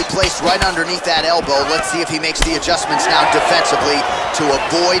beautifully placed right underneath that elbow. Let's see if he makes the adjustments now defensively to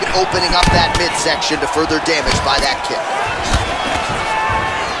avoid opening up that midsection to further damage by that kick.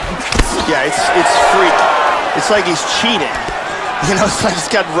 Yeah, it's freak. It's like he's cheating. You know, it's like he's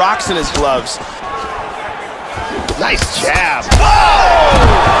got rocks in his gloves. Nice jab. Oh!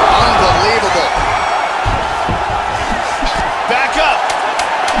 Unbelievable. Back up.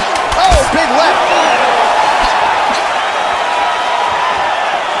 Oh, big left.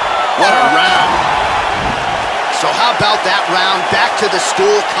 What a round. So how about that round? Back to the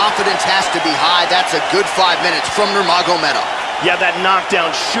stool. Confidence has to be high. That's a good 5 minutes from Nurmagomedov. Yeah, that knockdown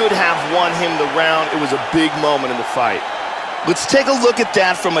should have won him the round. It was a big moment in the fight. Let's take a look at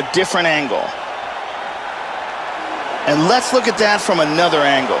that from a different angle. And let's look at that from another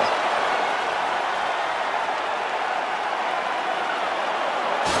angle.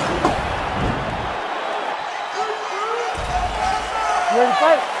 You ready to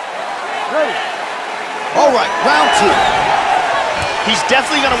fight? Ready. All right, round two. He's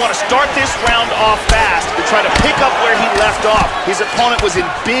definitely going to want to start this round off fast to try to pick up where he left off. His opponent was in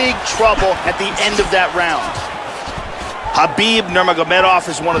big trouble at the end of that round. Khabib Nurmagomedov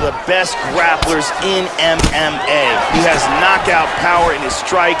is one of the best grapplers in MMA. He has knockout power in his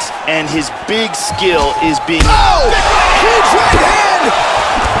strikes, and his big skill is being... Oh! Huge right hand!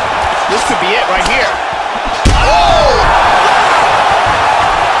 This could be it right here. Oh!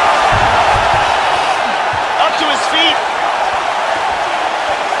 Up to his feet.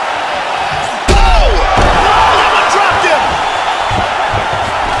 Oh! That one dropped him.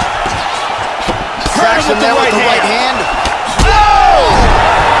 Cracks him there with the right hand.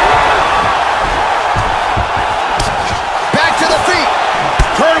 Back to the feet.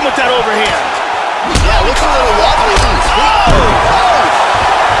 Hurt him with that overhand. Yeah, looks a little wobbly on his feet. Oh!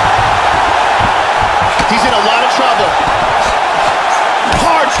 He's in a lot of trouble.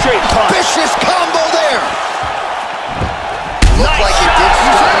 Hard straight punch. Vicious combo there. Looked Nice. like it did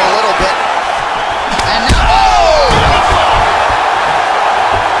stun him a little bit. And now, oh!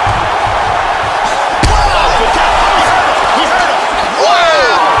 He hurt him.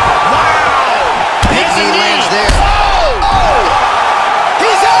 Wow! Wow. Big There's a knee lands there. Oh. Oh!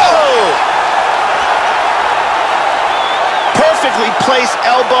 He's out! Perfectly placed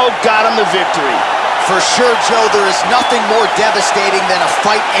elbow got him the victory. For sure, Joe, there is nothing more devastating than a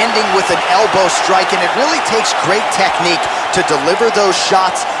fight ending with an elbow strike, and it really takes great technique to deliver those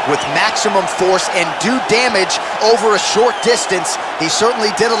shots with maximum force and do damage over a short distance. He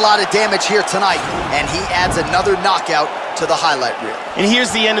certainly did a lot of damage here tonight, and he adds another knockout to the highlight reel. And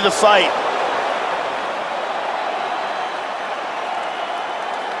here's the end of the fight.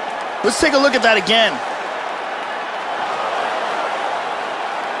 Let's take a look at that again.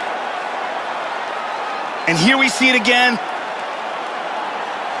 And here we see it again.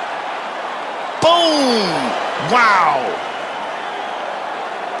 Boom! Wow!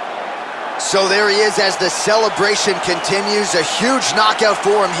 So there he is as the celebration continues. A huge knockout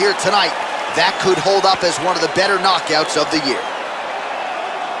for him here tonight. That could hold up as one of the better knockouts of the year.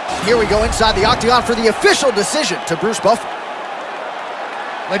 Here we go inside the octagon for the official decision to Bruce Buffer.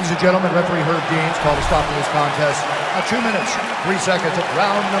 Ladies and gentlemen, referee Herb Deans called a stop to this contest at 2 minutes, 3 seconds of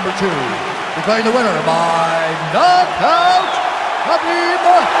round number 2. Declaring the winner by knockout, Khabib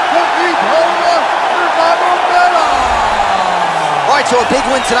Nurmagomedov. All right, so a big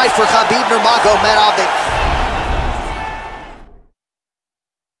win tonight for Khabib Nurmagomedov.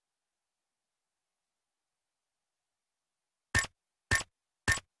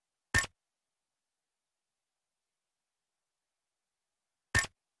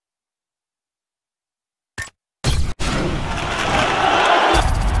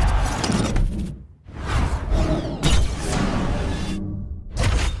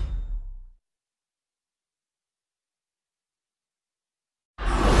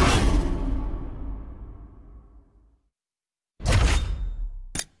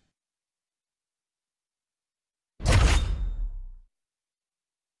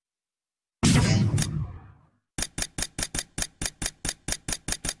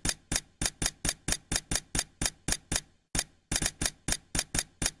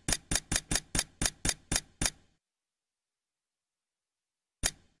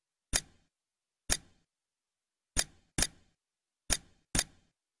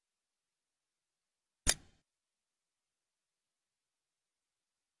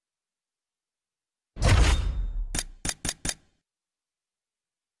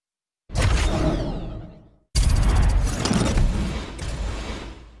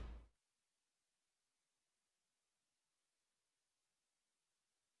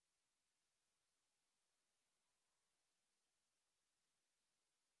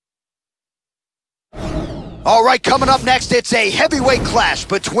 All right, coming up next, it's a heavyweight clash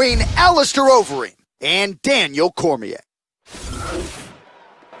between Alistair Overeem and Daniel Cormier. There you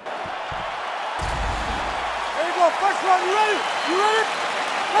go, first round, you ready? You ready?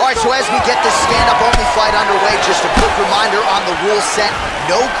 All right, so as we get this stand-up-only fight underway, just a quick reminder on the rule set: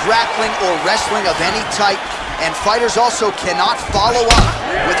 no grappling or wrestling of any type, and fighters also cannot follow up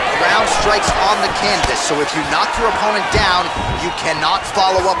with ground strikes on the canvas. So if you knock your opponent down, you cannot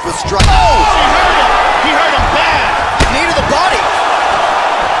follow up with strikes. Oh! He hurt him bad. Knee to the body.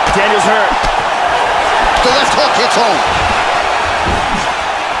 Daniel's hurt. The left hook hits home.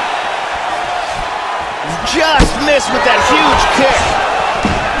 just missed with that huge kick.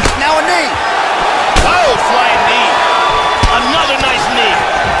 Now a knee. Oh, flying knee. Another nice knee.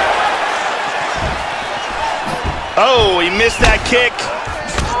 Oh, he missed that kick.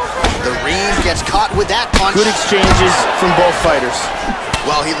 The Ream gets caught with that punch. Good exchanges from both fighters.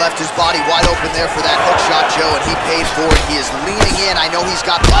 Well, he left his body wide open there for that hook shot, Joe, and he paid for it. He is leaning in. I know he's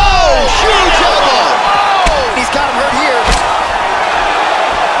got... Oh, huge elbow! He's got him hurt here.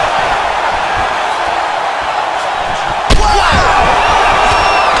 Wow!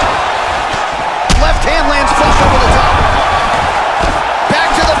 Left hand lands flush over the top. Back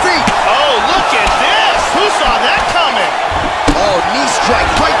to the feet. Oh, look at this! Who saw that coming? Oh, knee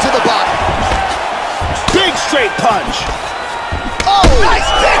strike right to the body. Big straight punch. Oh! Nice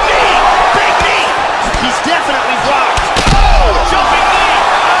big knee! Big knee! He's definitely blocked. Oh! Jumping knee!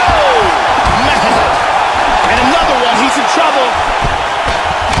 Oh! Man! And another one, he's in trouble.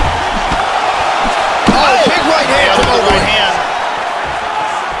 Oh, big right hand from over. Right hand.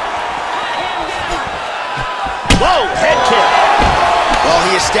 Whoa, head kick. Well,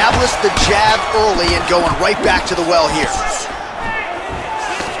 he established the jab early and going right back to the well here.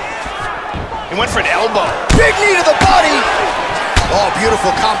 He went for an elbow. Big knee to the body. Oh,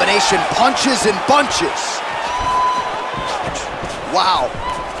 beautiful combination. Punches and bunches. Wow.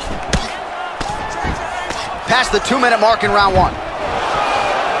 Past the 2-minute mark in round one.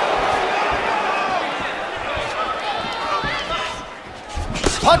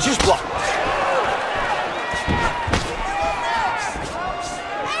 Punches blocked.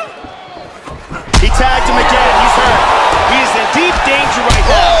 He tagged him again. He's hurt. He is in deep danger right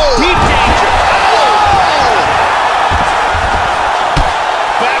now. Oh. Deep danger.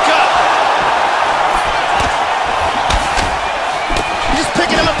 Back up. He's just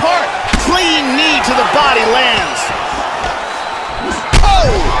picking him apart. Clean knee to the body lands. Oh!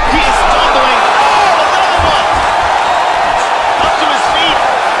 He is stumbling. Oh, another one. Up to his feet.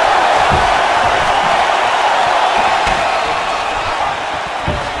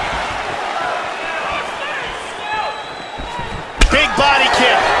 Big body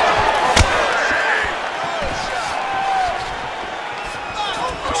kick.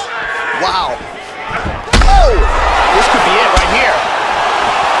 Wow. Oh! This could be it right here.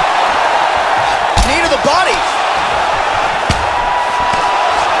 Knee to the body.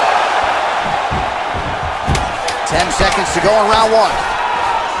 10 seconds to go in round one.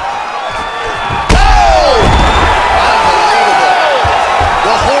 Oh! Unbelievable.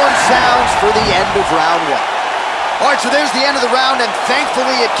 The horn sounds for the end of round one. All right, so there's the end of the round, and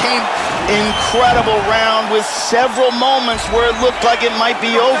thankfully it came... Incredible round with several moments where it looked like it might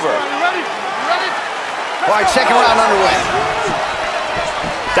be over. You ready? You ready? All right, second round underway.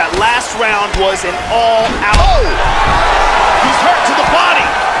 That last round was an all-out. Oh! He's hurt to the body.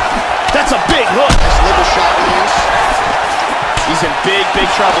 That's a big hook. This liver shot lands. He's in big, big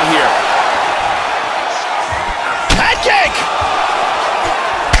trouble here. Head kick!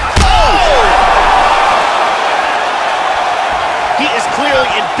 Oh! He is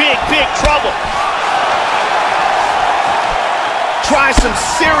clearly in big, big trouble. Tries some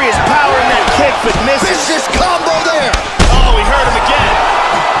serious power in that kick, but misses. Vicious combo there. Oh, he hurt him again.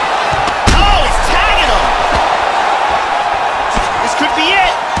 Oh, he's tagging him. This could be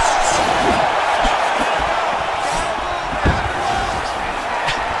it.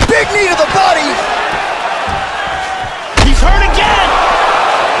 Big knee to the body. He's hurt again.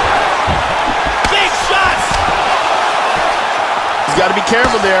 Big shots. He's got to be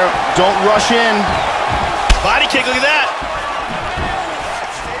careful there. Don't rush in. Body kick, look at that.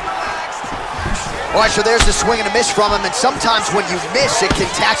 All right, so there's the swing and a miss from him, and sometimes when you miss, it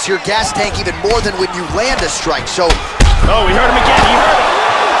can tax your gas tank even more than when you land a strike, so... Oh, he hurt him again, he hurt him.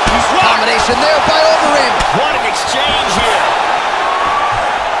 He's rocked. Combination there by Overeem. What an exchange here.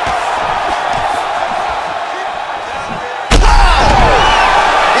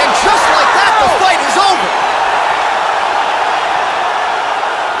 And just like that, the fight is over.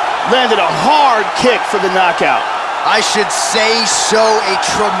 Landed a hard kick for the knockout. I should say so. A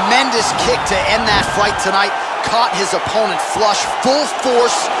tremendous kick to end that fight tonight. Caught his opponent flush, full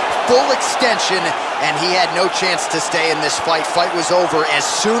force, full extension, and he had no chance to stay in this fight. Fight was over as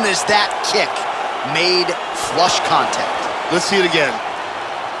soon as that kick made flush contact. Let's see it again.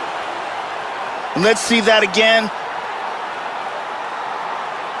 Let's see that again.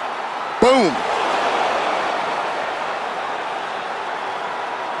 Boom.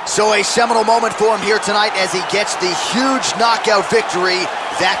 So a seminal moment for him here tonight as he gets the huge knockout victory.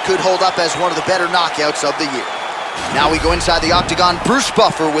 That could hold up as one of the better knockouts of the year. Now we go inside the octagon. Bruce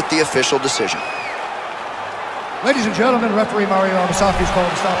Buffer with the official decision. Ladies and gentlemen, referee Mario Amasaki's called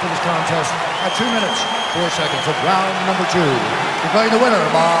to stop to this contest at 2 minutes, 4 seconds of round number 2. Declaring the winner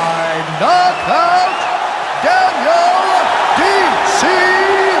by knockout, Daniel D.C.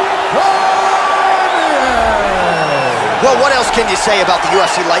 Well, what else can you say about the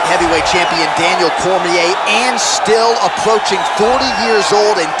UFC light heavyweight champion Daniel Cormier, and still approaching 40 years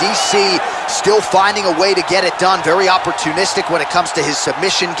old, and DC still finding a way to get it done. Very opportunistic when it comes to his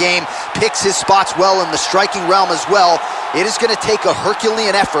submission game, picks his spots well in the striking realm as well. It is going to take a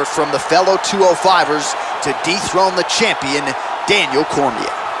Herculean effort from the fellow 205ers to dethrone the champion, Daniel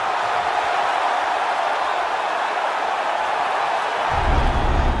Cormier.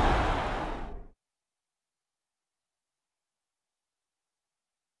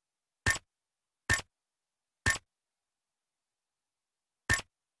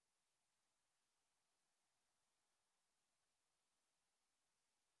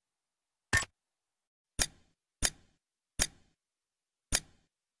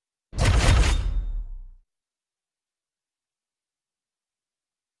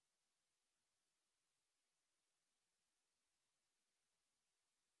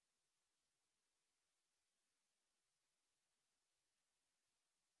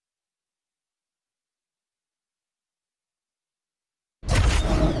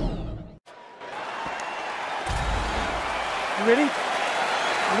 You ready?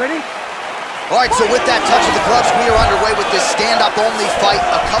 You ready? All right, so with that touch of the gloves, we are underway with this stand-up-only fight.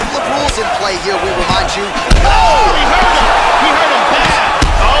 A couple of rules in play here, we remind you. Oh, he hurt him. He hurt him bad.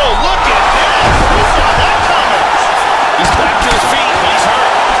 Oh, look at this. Who saw that coming? He's back to his feet. He's hurt.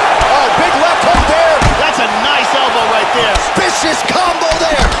 Oh, big left hook there. That's a nice elbow right there. Vicious combo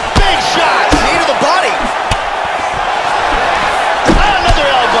there. Big shot. Knee to the body. Another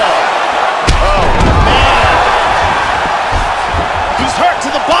elbow. Oh, man. He's hurt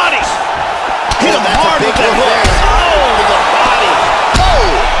to the body. Hit him hard with that hook. Oh, to the body. Oh!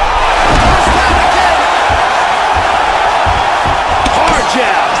 Hard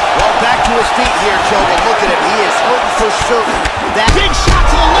jab. Well, back to his feet here, Joe, but look at him. He is hurting for certain. That Big shot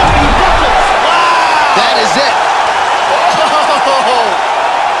to the left. He buckles. Wow. That is it. Oh.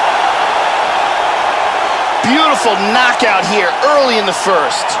 Beautiful knockout here early in the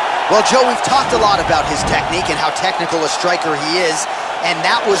first. Well, Joe, we've talked a lot about his technique and how technical a striker he is, and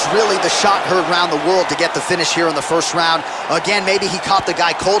that was really the shot heard around the world to get the finish here in the first round. Again, maybe he caught the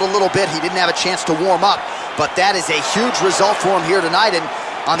guy cold a little bit. He didn't have a chance to warm up, but that is a huge result for him here tonight, and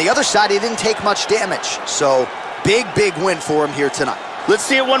on the other side, he didn't take much damage. So, big, big win for him here tonight. Let's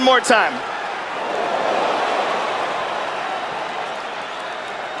see it one more time.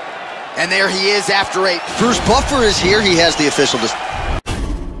 And there he is after 8. Bruce Buffer is here. He has the official decision.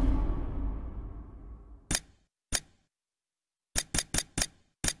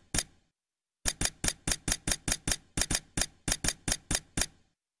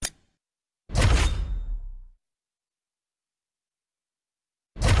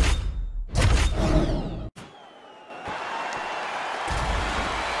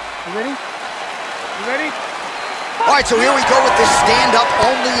 You ready? You ready? All right, so here we go with this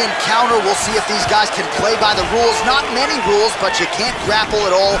stand-up-only encounter. We'll see if these guys can play by the rules. Not many rules, but you can't grapple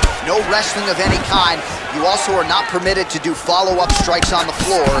at all. No wrestling of any kind. You also are not permitted to do follow-up strikes on the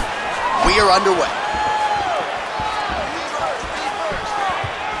floor. We are underway.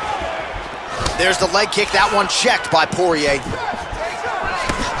 There's the leg kick. That one checked by Poirier.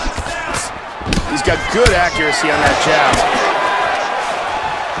 He's got good accuracy on that jab.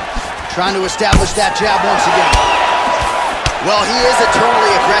 Trying to establish that jab once again. Well, he is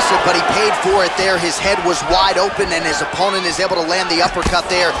eternally aggressive, but he paid for it there. His head was wide open, and his opponent is able to land the uppercut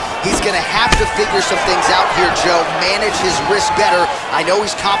there. He's going to have to figure some things out here, Joe. Manage his wrist better. I know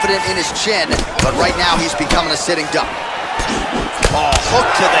he's confident in his chin, but right now he's becoming a sitting duck. Oh, hook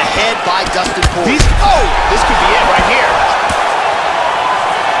to the head by Dustin Poirier. Oh, this could be it right here.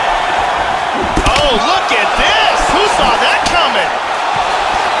 Oh, look at this. Who saw that coming?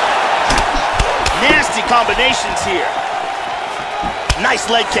 Nasty combinations here. Nice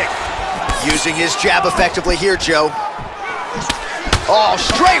leg kick. Using his jab effectively here, Joe. Oh,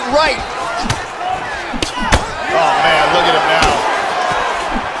 straight right. Oh, man, look at him now.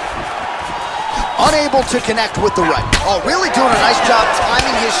 Unable to connect with the right. Oh, really doing a nice job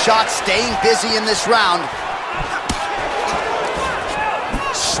timing his shot, staying busy in this round.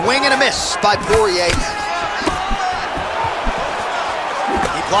 Swing and a miss by Poirier.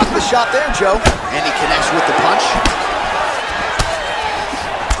 He blocked the shot there, Joe, and he connects with the punch.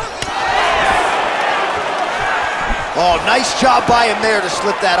 Oh, nice job by him there to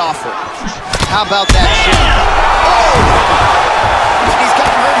slip that off her. How about that shot? Oh! He's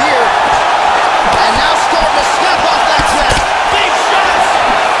gotten hurt here. And now starting to snap off that jab. Big shots.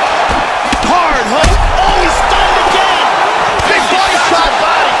 Hard hook.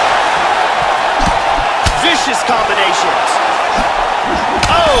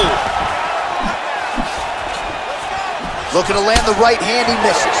 Looking to land the right hand, he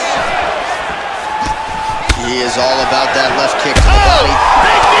misses. He is all about that left kick to the body.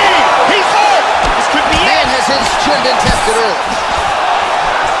 Big knee! He's hurt! This could be Man it! has his chin been tested early.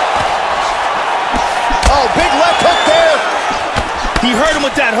 Oh, big left hook there. He hurt him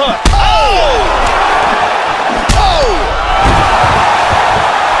with that hook. Oh! Oh!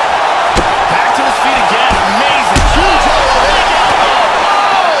 Back to his feet again. Amazing. Huge elbow there.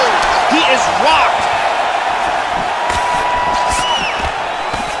 Oh! He is rocked.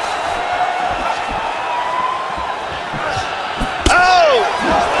 Oh!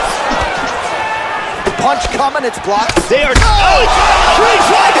 Punch coming, it's blocked. They are... Oh! Huge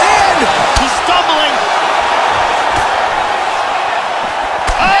right hand! He's stumbling.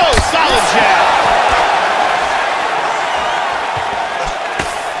 Oh, solid jab.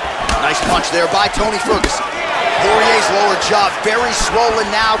 Nice punch there by Tony Ferguson. Poirier's lower jaw very swollen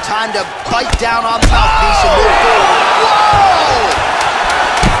now. Time to bite down on the mouthpiece and move forward. Whoa!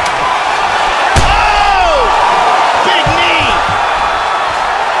 Oh! Big knee.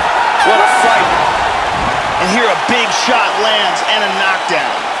 What a fight. And here a big shot lands and a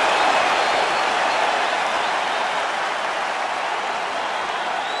knockdown.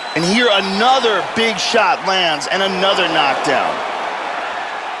 And here another big shot lands and another knockdown.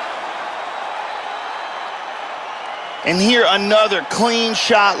 And here another clean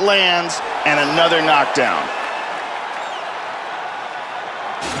shot lands and another knockdown.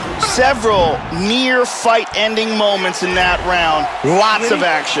 Several near fight-ending moments in that round. Lots of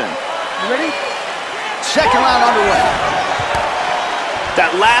action. You ready? Second round underway.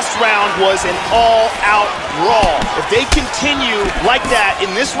 That last round was an all-out brawl. If they continue like that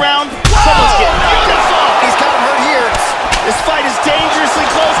in this round, someone's getting knocked out. He's got him hurt here. This fight is dangerously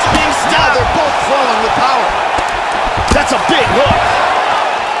close to being Now stopped. they're both flowing with power. That's a big hook.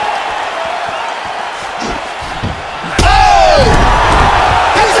 Oh!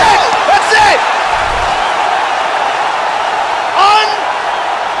 He's out! That's it!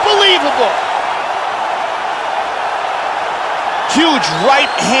 Unbelievable. Huge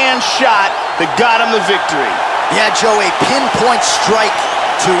right hand shot that got him the victory. Yeah, Joe, a pinpoint strike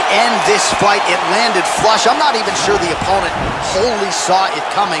to end this fight. It landed flush. I'm not even sure the opponent wholly saw it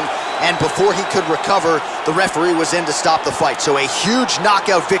coming, and before he could recover, the referee was in to stop the fight. So a huge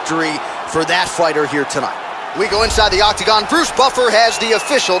knockout victory for that fighter here tonight. We go inside the octagon. Bruce Buffer has the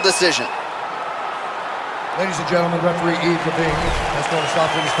official decision. Ladies and gentlemen, referee Yves Levine has called a stop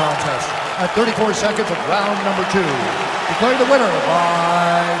to this contest at 34 seconds of round number 2. Declaring the winner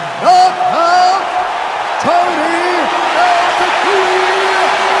by knockout, Tony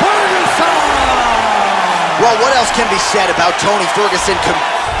Ferguson! Well, what else can be said about Tony Ferguson?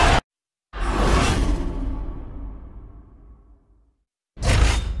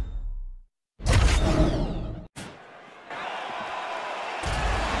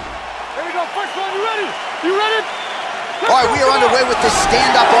 Here we go, first one, you ready? You ready? All right, we are underway with this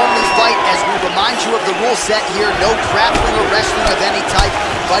stand-up-only fight as we remind you of the rule set here. No grappling or wrestling of any type.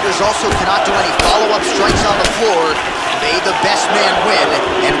 Fighters also cannot do any follow-up strikes on the floor. May the best man win,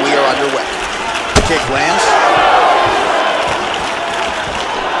 and we are underway. Kick lands.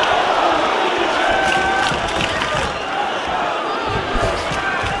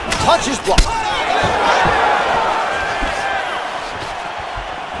 Punch is blocked.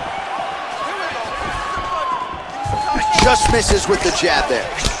 Just misses with the jab there.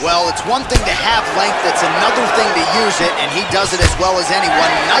 Well, it's one thing to have length, it's another thing to use it, and he does it as well as anyone.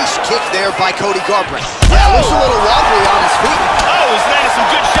 Nice kick there by Cody Garbrandt. Yeah, looks a little wobbly on his feet. Oh, he's landing some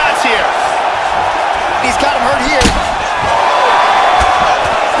good shots here. He's got him hurt here.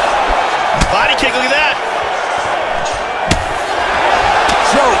 Body kick, look at that.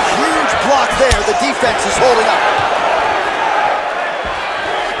 Joe, huge block there. The defense is holding up.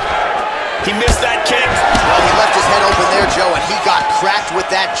 He missed that kick. Well, he left his head open there, Joe, and he got cracked with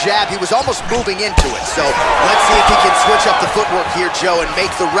that jab. He was almost moving into it. So let's see if he can switch up the footwork here, Joe, and make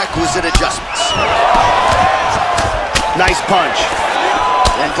the requisite adjustments. Nice punch.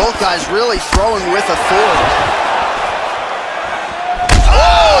 And both guys really throwing with authority.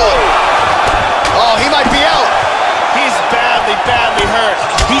 Oh! Oh, he might be out. He's badly, badly hurt.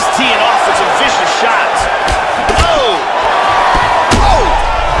 He's teeing off with some vicious shots. Oh! Oh!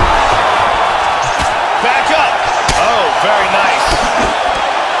 Back up. Oh, very nice.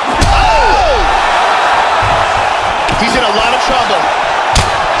 Oh! He's in a lot of trouble.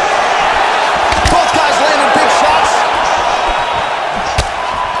 Both guys landing big shots.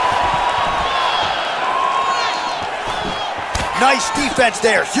 Nice defense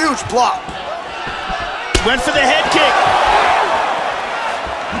there. Huge block. Went for the head kick.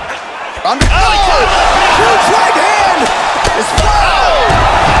 Huge right hand.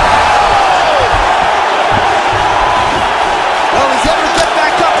 Well, he's able to get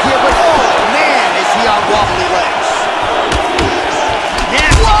back up here, but oh, man, is he on wobbly legs.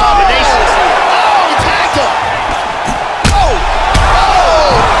 Nasty combinations here. Oh, he tagged him. Oh,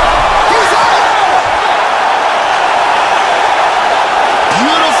 oh, he's out.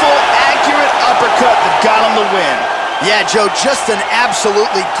 Beautiful, accurate uppercut that got him the win. Yeah, Joe, just an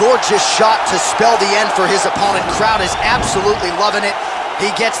absolutely gorgeous shot to spell the end for his opponent. Crowd is absolutely loving it.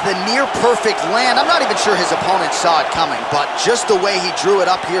 He gets the near-perfect land. I'm not even sure his opponent saw it coming, but just the way he drew it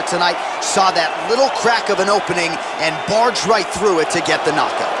up here tonight, saw that little crack of an opening and barged right through it to get the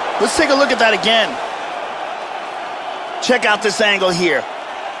knockout. Let's take a look at that again. Check out this angle here.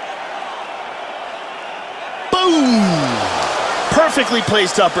 Boom! Perfectly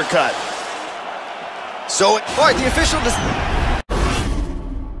placed uppercut. So, all right, the official does...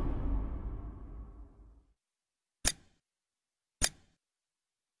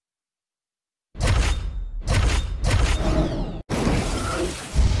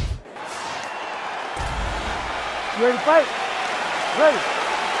 You ready to fight? Ready.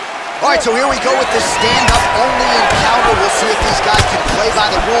 All right, so here we go with this stand-up only encounter. We'll see if these guys can play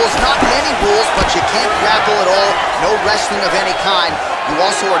by the rules. Not many rules, but you can't grapple at all. No wrestling of any kind. You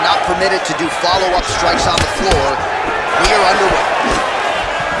also are not permitted to do follow-up strikes on the floor. We are underway.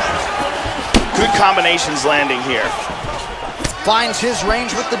 Good combinations landing here. Finds his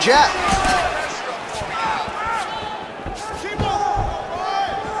range with the jab.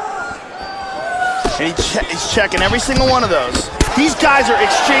 And he's checking every single one of those. These guys are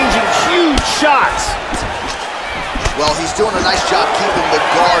exchanging huge shots. Well, he's doing a nice job keeping the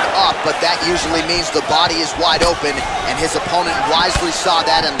guard up, but that usually means the body is wide open, and his opponent wisely saw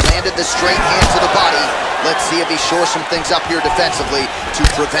that and landed the straight hand to the body. Let's see if he shores some things up here defensively to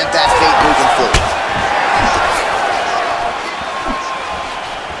prevent that fate moving forward.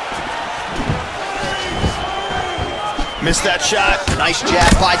 Missed that shot. Nice jab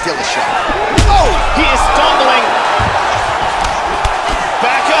by Dillashaw. Oh, he is stumbling.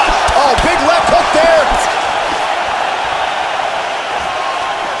 Back up. Oh, big left hook there.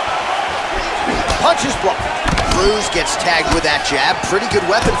 Punches blocked. Cruz gets tagged with that jab. Pretty good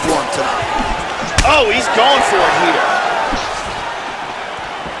weapon for him tonight. Oh, he's going for it here.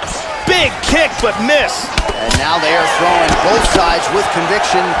 Big kick, but miss. And now they are throwing both sides with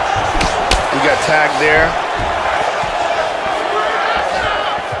conviction. We got tagged there.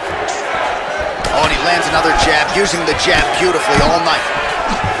 Oh, and he lands another jab, using the jab beautifully all night.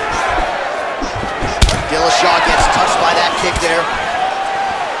 Dillashaw gets touched by that kick there.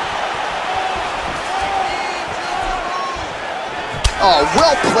 Oh,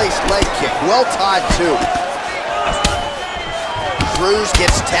 well-placed leg kick. Well-timed, too. Cruz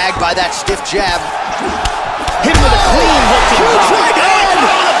gets tagged by that stiff jab. Hit with a clean hook to the body. Right hand!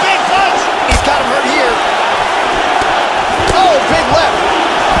 With a big punch. He's got him hurt here. Oh, big left.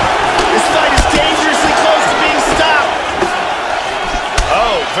 This fight is dangerously close to being stopped.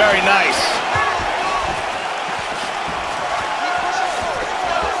 Oh, very nice.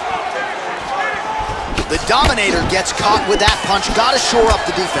 The Dominator gets caught with that punch. Got to shore up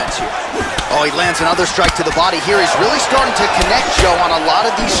the defense here. Oh, he lands another strike to the body here. He's really starting to connect, Joe, on a lot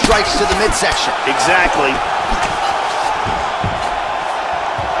of these strikes to the midsection. Exactly.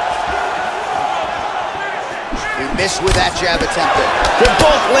 He missed with that jab attempt there. They're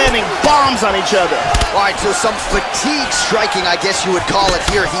both landing bombs on each other. All right, so some fatigue striking, I guess you would call it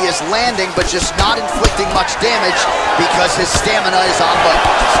here. He is landing, but just not inflicting much damage because his stamina is on low.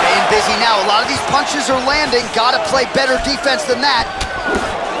 Staying busy now. A lot of these punches are landing. Got to play better defense than that.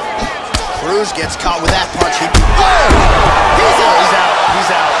 Cruz gets caught with that punch. He's out. He's out.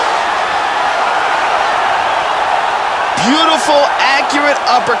 He's out. Beautiful, accurate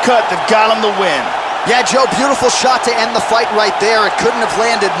uppercut that got him the win. Yeah, Joe, beautiful shot to end the fight right there. It couldn't have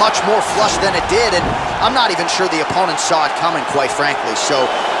landed much more flush than it did, and I'm not even sure the opponent saw it coming, quite frankly. So,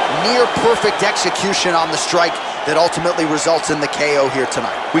 near perfect execution on the strike that ultimately results in the KO here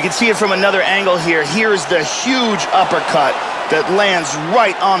tonight. We can see it from another angle here. Here's the huge uppercut that lands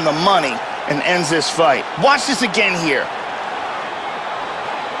right on the money and ends this fight. Watch this again here.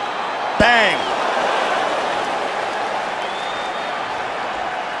 Bang.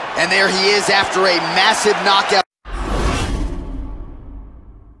 And there he is after a massive knockout.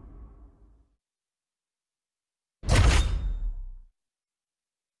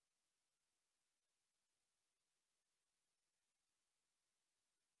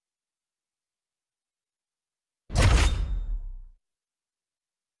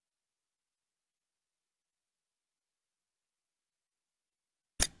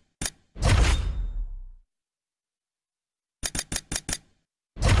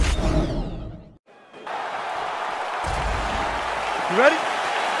 You ready?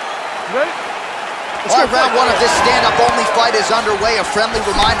 You ready? All right, round one of this stand-up only fight is underway. A friendly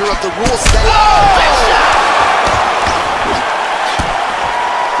reminder of the rules set.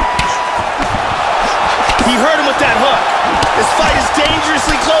 He hurt him with that hook. This fight is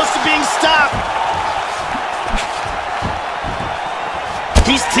dangerously close to being stopped.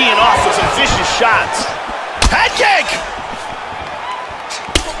 He's teeing off with some vicious shots. Head kick!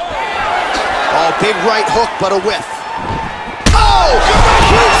 Oh, big right hook, but a whiff. Oh,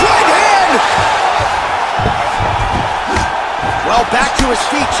 huge right hand! Well, back to his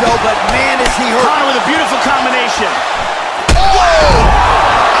feet, Joe, but man, is he hurt. Connor with a beautiful combination. Oh!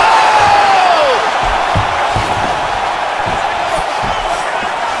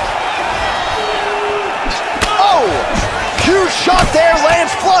 Huge shot there,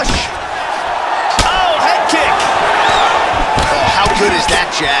 lands flush. Oh, head kick. Oh, how good is that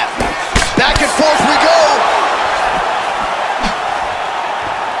jab? Back and forth we go.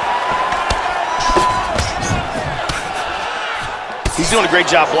 He's doing a great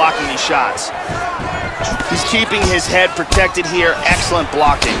job blocking these shots. He's keeping his head protected here. Excellent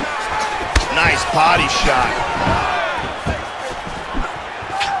blocking. Nice body shot.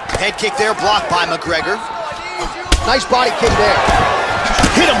 Head kick there, blocked by McGregor. Nice body kick there.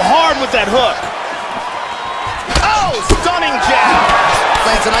 Hit him hard with that hook. Oh, stunning jab.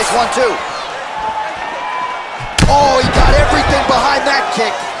 Lands a nice one, too. Oh, he got everything behind that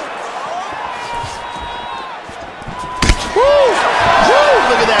kick. Woo! Woo!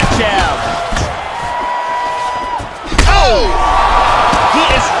 Look at that jab. Oh! He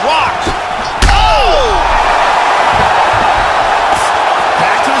is rocked. Oh!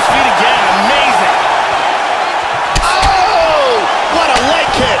 Back to his feet again. Amazing. What a leg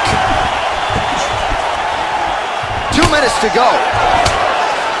kick! 2 minutes to go.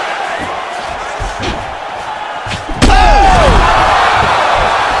 Oh!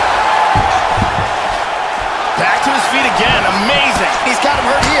 Back to his feet again. Amazing. He's got him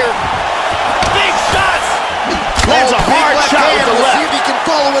hurt here. Big shots. Lands a hard shot with the left. See if he can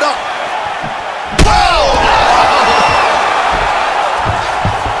follow it up. Oh!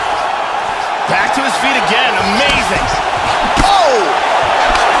 Back to his feet again. Amazing. Oh!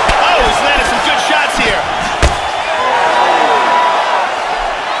 Oh, he's landed some good shots here.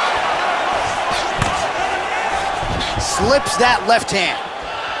 Slips that left hand.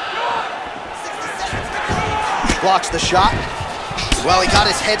 Blocks the shot. Well, he got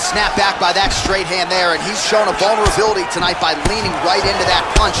his head snapped back by that straight hand there, and he's shown a vulnerability tonight by leaning right into that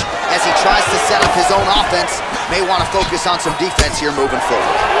punch as he tries to set up his own offense. May want to focus on some defense here moving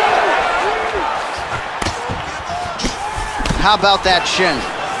forward. How about that shin?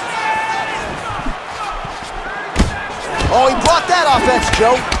 Oh, he blocked that offense,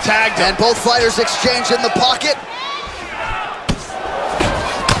 Joe. Tagged him. And both fighters exchange in the pocket.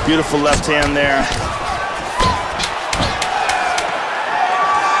 Beautiful left hand there.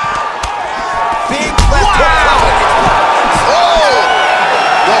 Big left hook coming. Oh!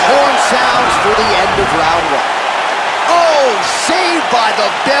 The horn sounds for the end of round one. Oh, saved by the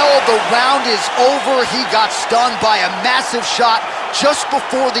bell. The round is over. He got stunned by a massive shot just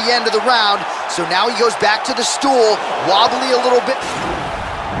before the end of the round. So now he goes back to the stool, wobbly a little bit.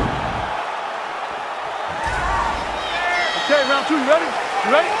 Okay, round two, you ready?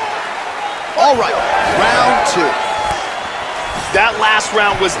 You ready? All right, round two. That last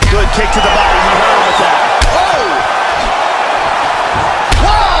round was good. Kick to the body. He hurt him with that. Oh!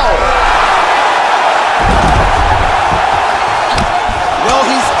 Wow! Well,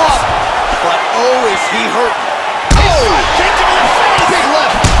 he's up, but oh, is he hurt? Oh! Kick to the face. Big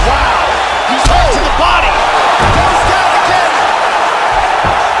left. Wow. He's hurt to the body. Goes down again.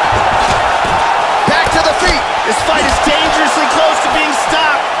 Back to the feet. This fight is dangerously close to being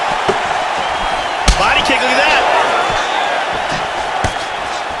stopped. Body kick, look at that.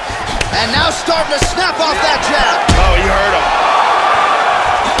 And now starting to snap off that jab. Oh, he hurt him.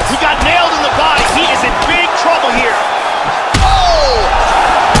 He got nailed in the body. He is in big trouble here. Oh!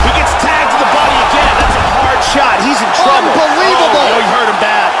 He gets tagged to the body again. That's a hard shot. He's in trouble. Unbelievable. Oh, he hurt him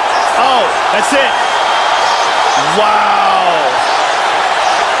bad. Oh, that's it. Wow.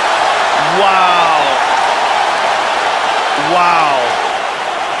 Wow. Wow.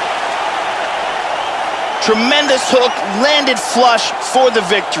 Tremendous hook, landed flush for the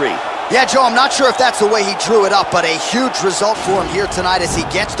victory. Yeah, Joe, I'm not sure if that's the way he drew it up, but a huge result for him here tonight as he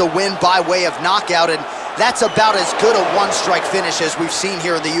gets the win by way of knockout, and that's about as good a one-strike finish as we've seen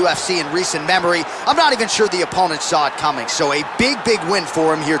here in the UFC in recent memory. I'm not even sure the opponent saw it coming, so a big, big win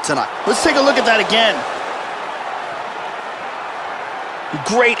for him here tonight. Let's take a look at that again.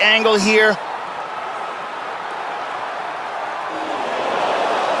 Great angle here.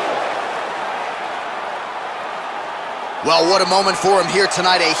 Well, what a moment for him here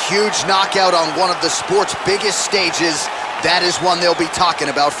tonight. A huge knockout on one of the sport's biggest stages. That is one they'll be talking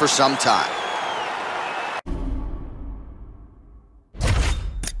about for some time.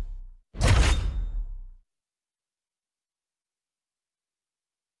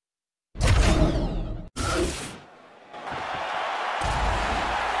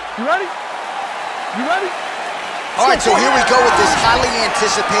 You ready? You ready? All right, so here we go with this highly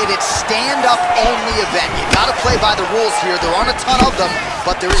anticipated stand-up only event. You gotta play by the rules here. There aren't a ton of them,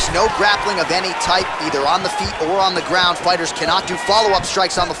 but there is no grappling of any type, either on the feet or on the ground. Fighters cannot do follow-up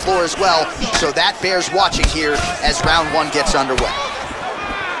strikes on the floor as well, so that bears watching here as round one gets underway.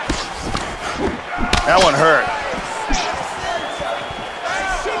 That one hurt.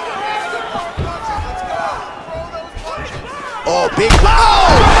 Oh, big, oh!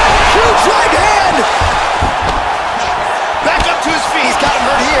 Huge right hand! Back up to his feet. He's got him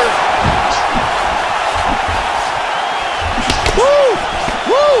hurt here. Woo!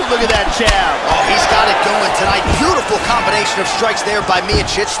 Woo! Look at that jab. Oh, he's got it going tonight. Beautiful combination of strikes there by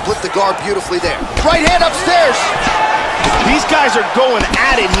Miocic. Split the guard beautifully there. Right hand upstairs. These guys are going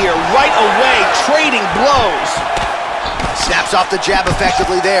at it here right away, trading blows. Snaps off the jab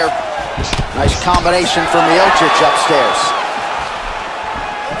effectively there. Nice combination from Miocic upstairs.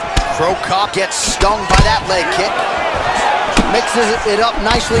 Pro Cop gets stung by that leg kick. Mixes it up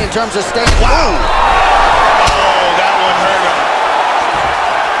nicely in terms of staying. Wow! Oh, that one hurt him.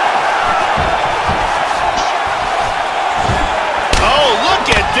 Oh, look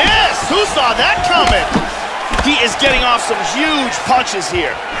at this! Who saw that coming? He is getting off some huge punches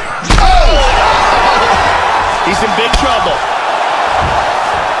here. Oh! He's in big trouble.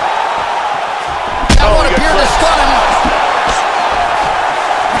 That one appeared to stun him.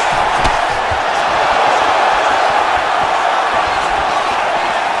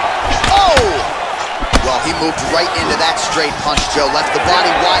 He moved right into that straight punch, Joe. Left the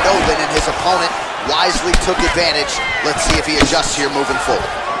body wide open, and his opponent wisely took advantage. Let's see if he adjusts here moving forward.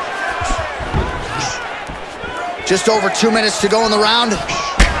 Just over 2 minutes to go in the round.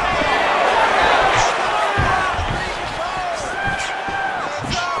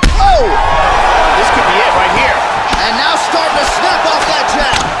 Oh! This could be it right here. And now starting to snap off that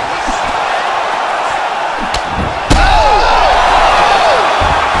jab.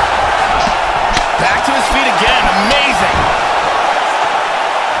 Back to his feet again. Amazing.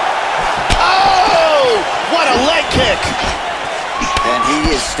 Oh! What a leg kick. And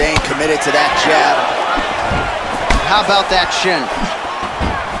he is staying committed to that jab. How about that shin?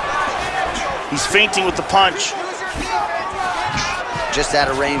 He's feinting with the punch. Just out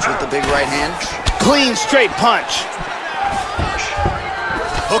of range with the big right hand. Clean, straight punch.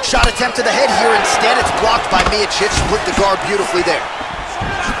 Hook shot attempt to the head here. Instead, it's blocked by Miocic. Split the guard beautifully there.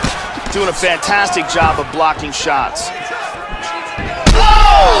 Doing a fantastic job of blocking shots.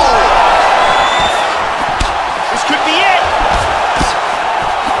 Oh! This could be it.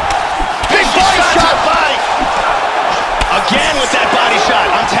 Big body shot. Body. Again with that body shot.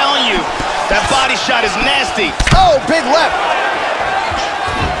 I'm telling you, that body shot is nasty. Oh, big left.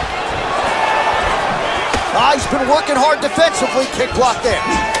 He's been working hard defensively. Kick block there.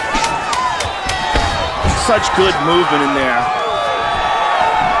 Such good movement in there.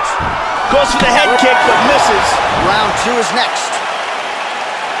 Goes for the head kick, but misses. Round two is next.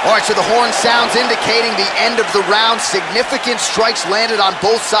 All right, so the horn sounds indicating the end of the round. Significant strikes landed on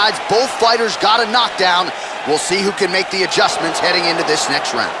both sides. Both fighters got a knockdown. We'll see who can make the adjustments heading into this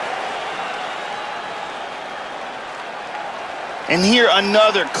next round. And here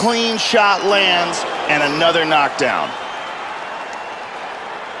another clean shot lands and another knockdown.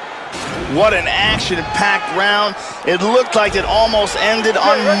 What an action-packed round. It looked like it almost ended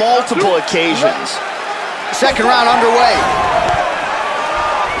on multiple occasions. Second round underway.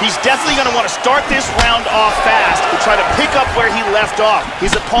 He's definitely going to want to start this round off fast and try to pick up where he left off.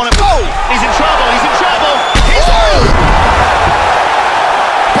 His opponent was, he's in trouble, he's in trouble. He's hurt.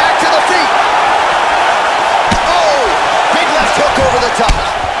 Back to the feet. Oh, big left hook over the top.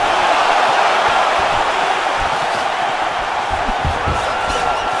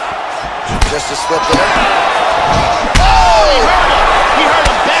 Just a slip there. Oh! He hurt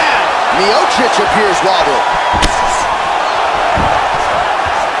him bad. Miocic appears wobbled.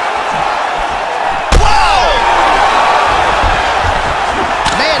 Wow!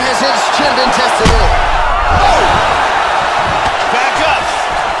 Man has his chin been tested a little. Oh! Back up.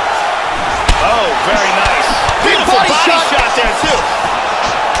 Oh, very nice. Beautiful body shot there, too.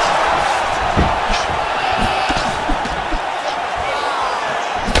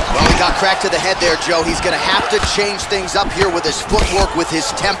 got cracked to the head there, Joe. He's going to have to change things up here with his footwork, with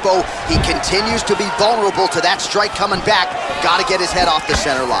his tempo. He continues to be vulnerable to that strike coming back. Got to get his head off the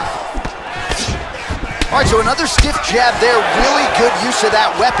center line. All right, so another stiff jab there. Really good use of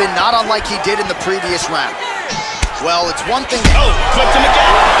that weapon, not unlike he did in the previous round. Well, it's one thing... Oh, flipped him again.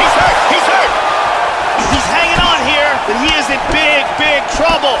 He's hurt. He's hurt. He's hanging on here, but he is in big, big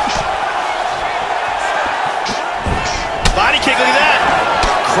trouble. Body kick, look at that.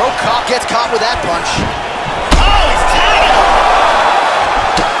 Crow Cop gets caught with that punch. Oh, he's tagging him.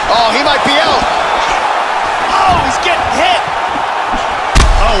 Oh, he might be out. Oh, he's getting hit.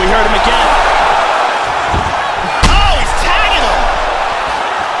 Oh, we hurt him again. Oh, he's tagging him.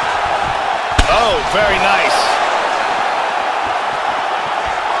 Oh, very nice.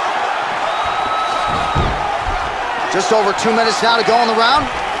 Just over 2 minutes now to go in the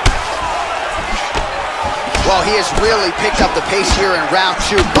round. Well, he has really picked up the pace here in round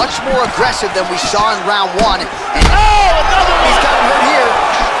 2. Much more aggressive than we saw in round 1. And another one! He's got him hurt here.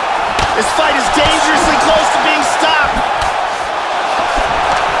 This fight is dangerously close to being stopped.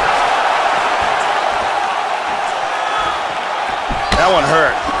 That one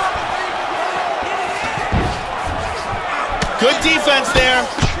hurt. Good defense there.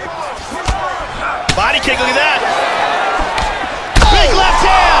 Body kick, look at that. Big left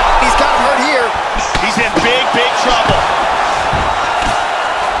hand. He's got him hurt here. He's in big, big trouble.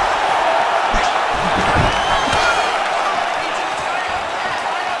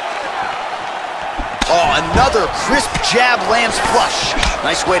 Oh, another crisp jab lands flush.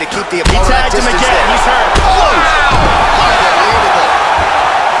 Nice way to keep the opponent He tagged at him distance again. there. He's hurt. Oh, wow. Unbelievable.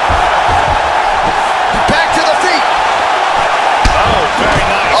 Back to the feet. Oh, very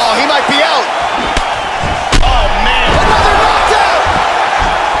nice. Oh, he might be out. Oh, man. Another knockdown.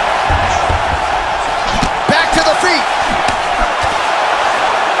 Back to the feet.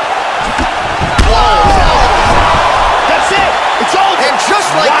 Whoa. That's it. It's over. And just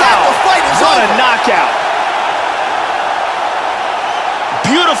like that, the fight is what over. A knockout.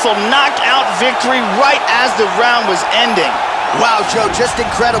 Beautiful knockout victory right as the round was ending. Wow, Joe, just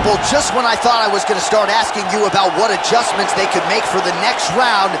incredible. Just when I thought I was going to start asking you about what adjustments they could make for the next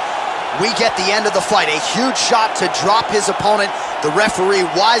round, we get the end of the fight. A huge shot to drop his opponent. The referee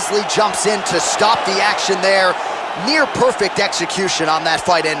wisely jumps in to stop the action there. Near perfect execution on that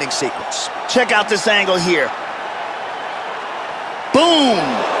fight-ending sequence. Check out this angle here. Boom!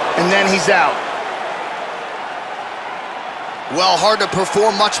 And then he's out. Well, hard to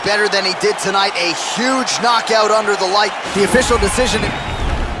perform much better than he did tonight. A huge knockout under the light. The official decision...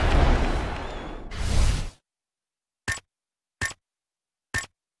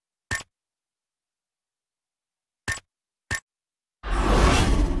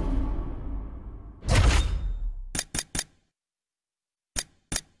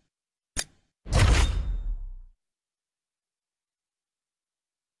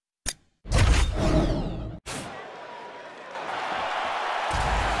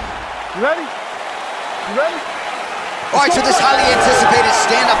 You ready? You ready? All right, so this highly anticipated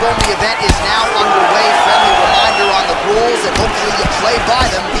stand-up only event is now underway. Friendly reminder on the rules, and hopefully you play by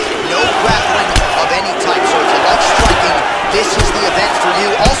them. No grappling of any type, so if you like striking, this is the event for you.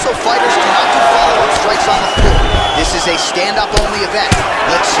 Also, fighters cannot do follow-up strikes on the floor. This is a stand-up only event.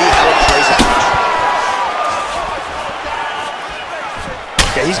 Let's see how it plays out.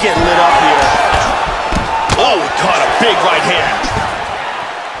 Yeah, he's getting lit up here. Oh, caught a big right hand.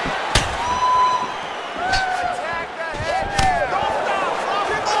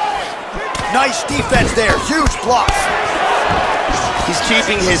 Nice defense there, huge blocks. He's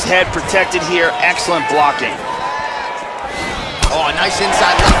keeping his head protected here. Excellent blocking. Oh, a nice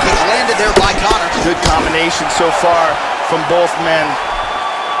inside leg kick landed there by Connor. Good combination so far from both men.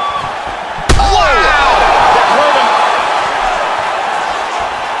 Oh! Wow! That hurt him.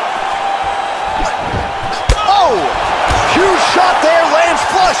 Oh! Huge shot there, lands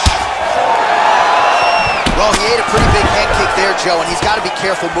flush. Well, he ate a pretty big head kick there, Joe, and he's got to be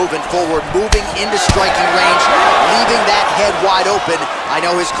careful moving forward, moving into striking range, leaving that head wide open. I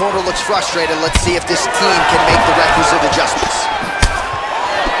know his corner looks frustrated. Let's see if this team can make the requisite adjustments.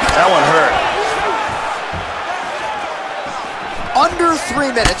 That one hurt. Under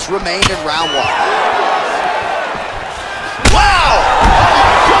 3 minutes remain in round 1. Wow! Oh,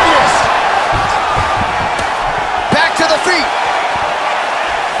 my goodness! Back to the feet.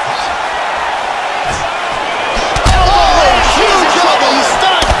 He's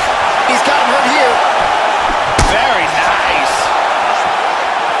stunned. He's got him hurt here. Very nice.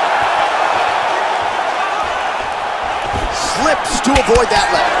 Slips to avoid that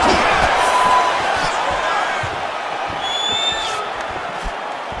left.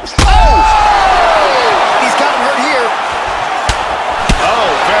 Oh! He's got him hurt here. Oh,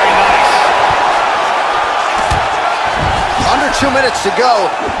 very nice. Under 2 minutes to go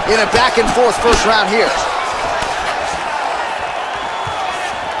in a back-and-forth first round here.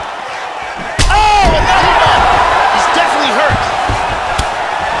 Oh, another one. He's definitely hurt.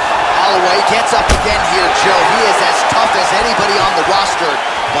 Holloway gets up again here, Joe. He is as tough as anybody on the roster,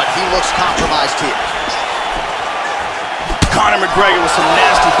 but he looks compromised here. Conor McGregor with some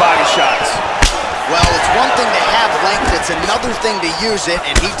nasty body shots. Well, it's one thing to have length, it's another thing to use it,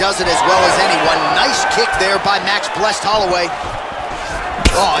 and he does it as well as anyone. Nice kick there by Max Blessed Holloway.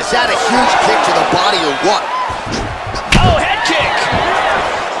 Oh, is that a huge kick to the body or what? Oh, head kick.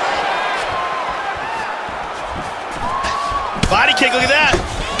 Body kick, look at that.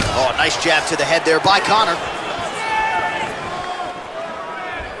 Oh, nice jab to the head there by Conor.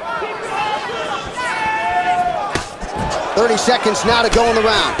 "30 seconds now to go in the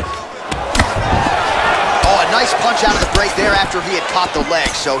round. Oh, a nice punch out of the break there after he had caught the leg.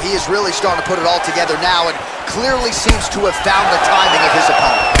 So he is really starting to put it all together now and clearly seems to have found the timing of his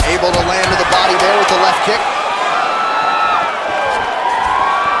opponent. Able to land to the body there with the left kick.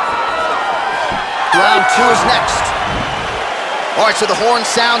 Round 2 is next. All right, so the horn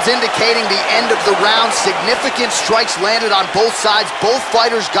sounds indicating the end of the round. Significant strikes landed on both sides. Both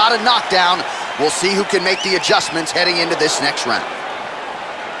fighters got a knockdown. We'll see who can make the adjustments heading into this next round.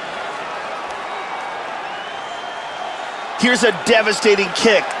 Here's a devastating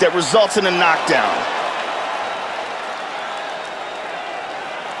kick that results in a knockdown.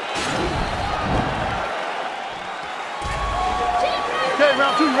 Okay,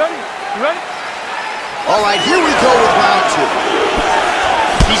 round 2, you ready? You ready? All right, here we go with round 2.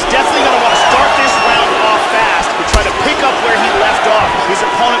 He's definitely going to want to start this round off fast and try to pick up where he left off. His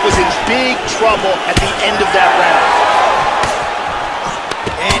opponent was in big trouble at the end of that round.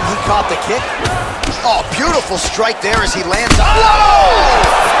 And he caught the kick. Oh, beautiful strike there as he lands on. Whoa!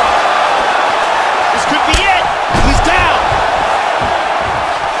 This could be it. He's down.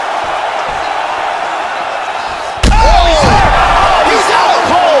 Oh, he's hurt. He's out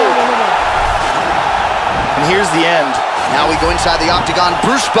cold. And here's the end. Now we go inside the octagon.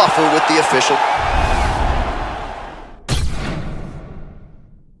 Bruce Buffer with the official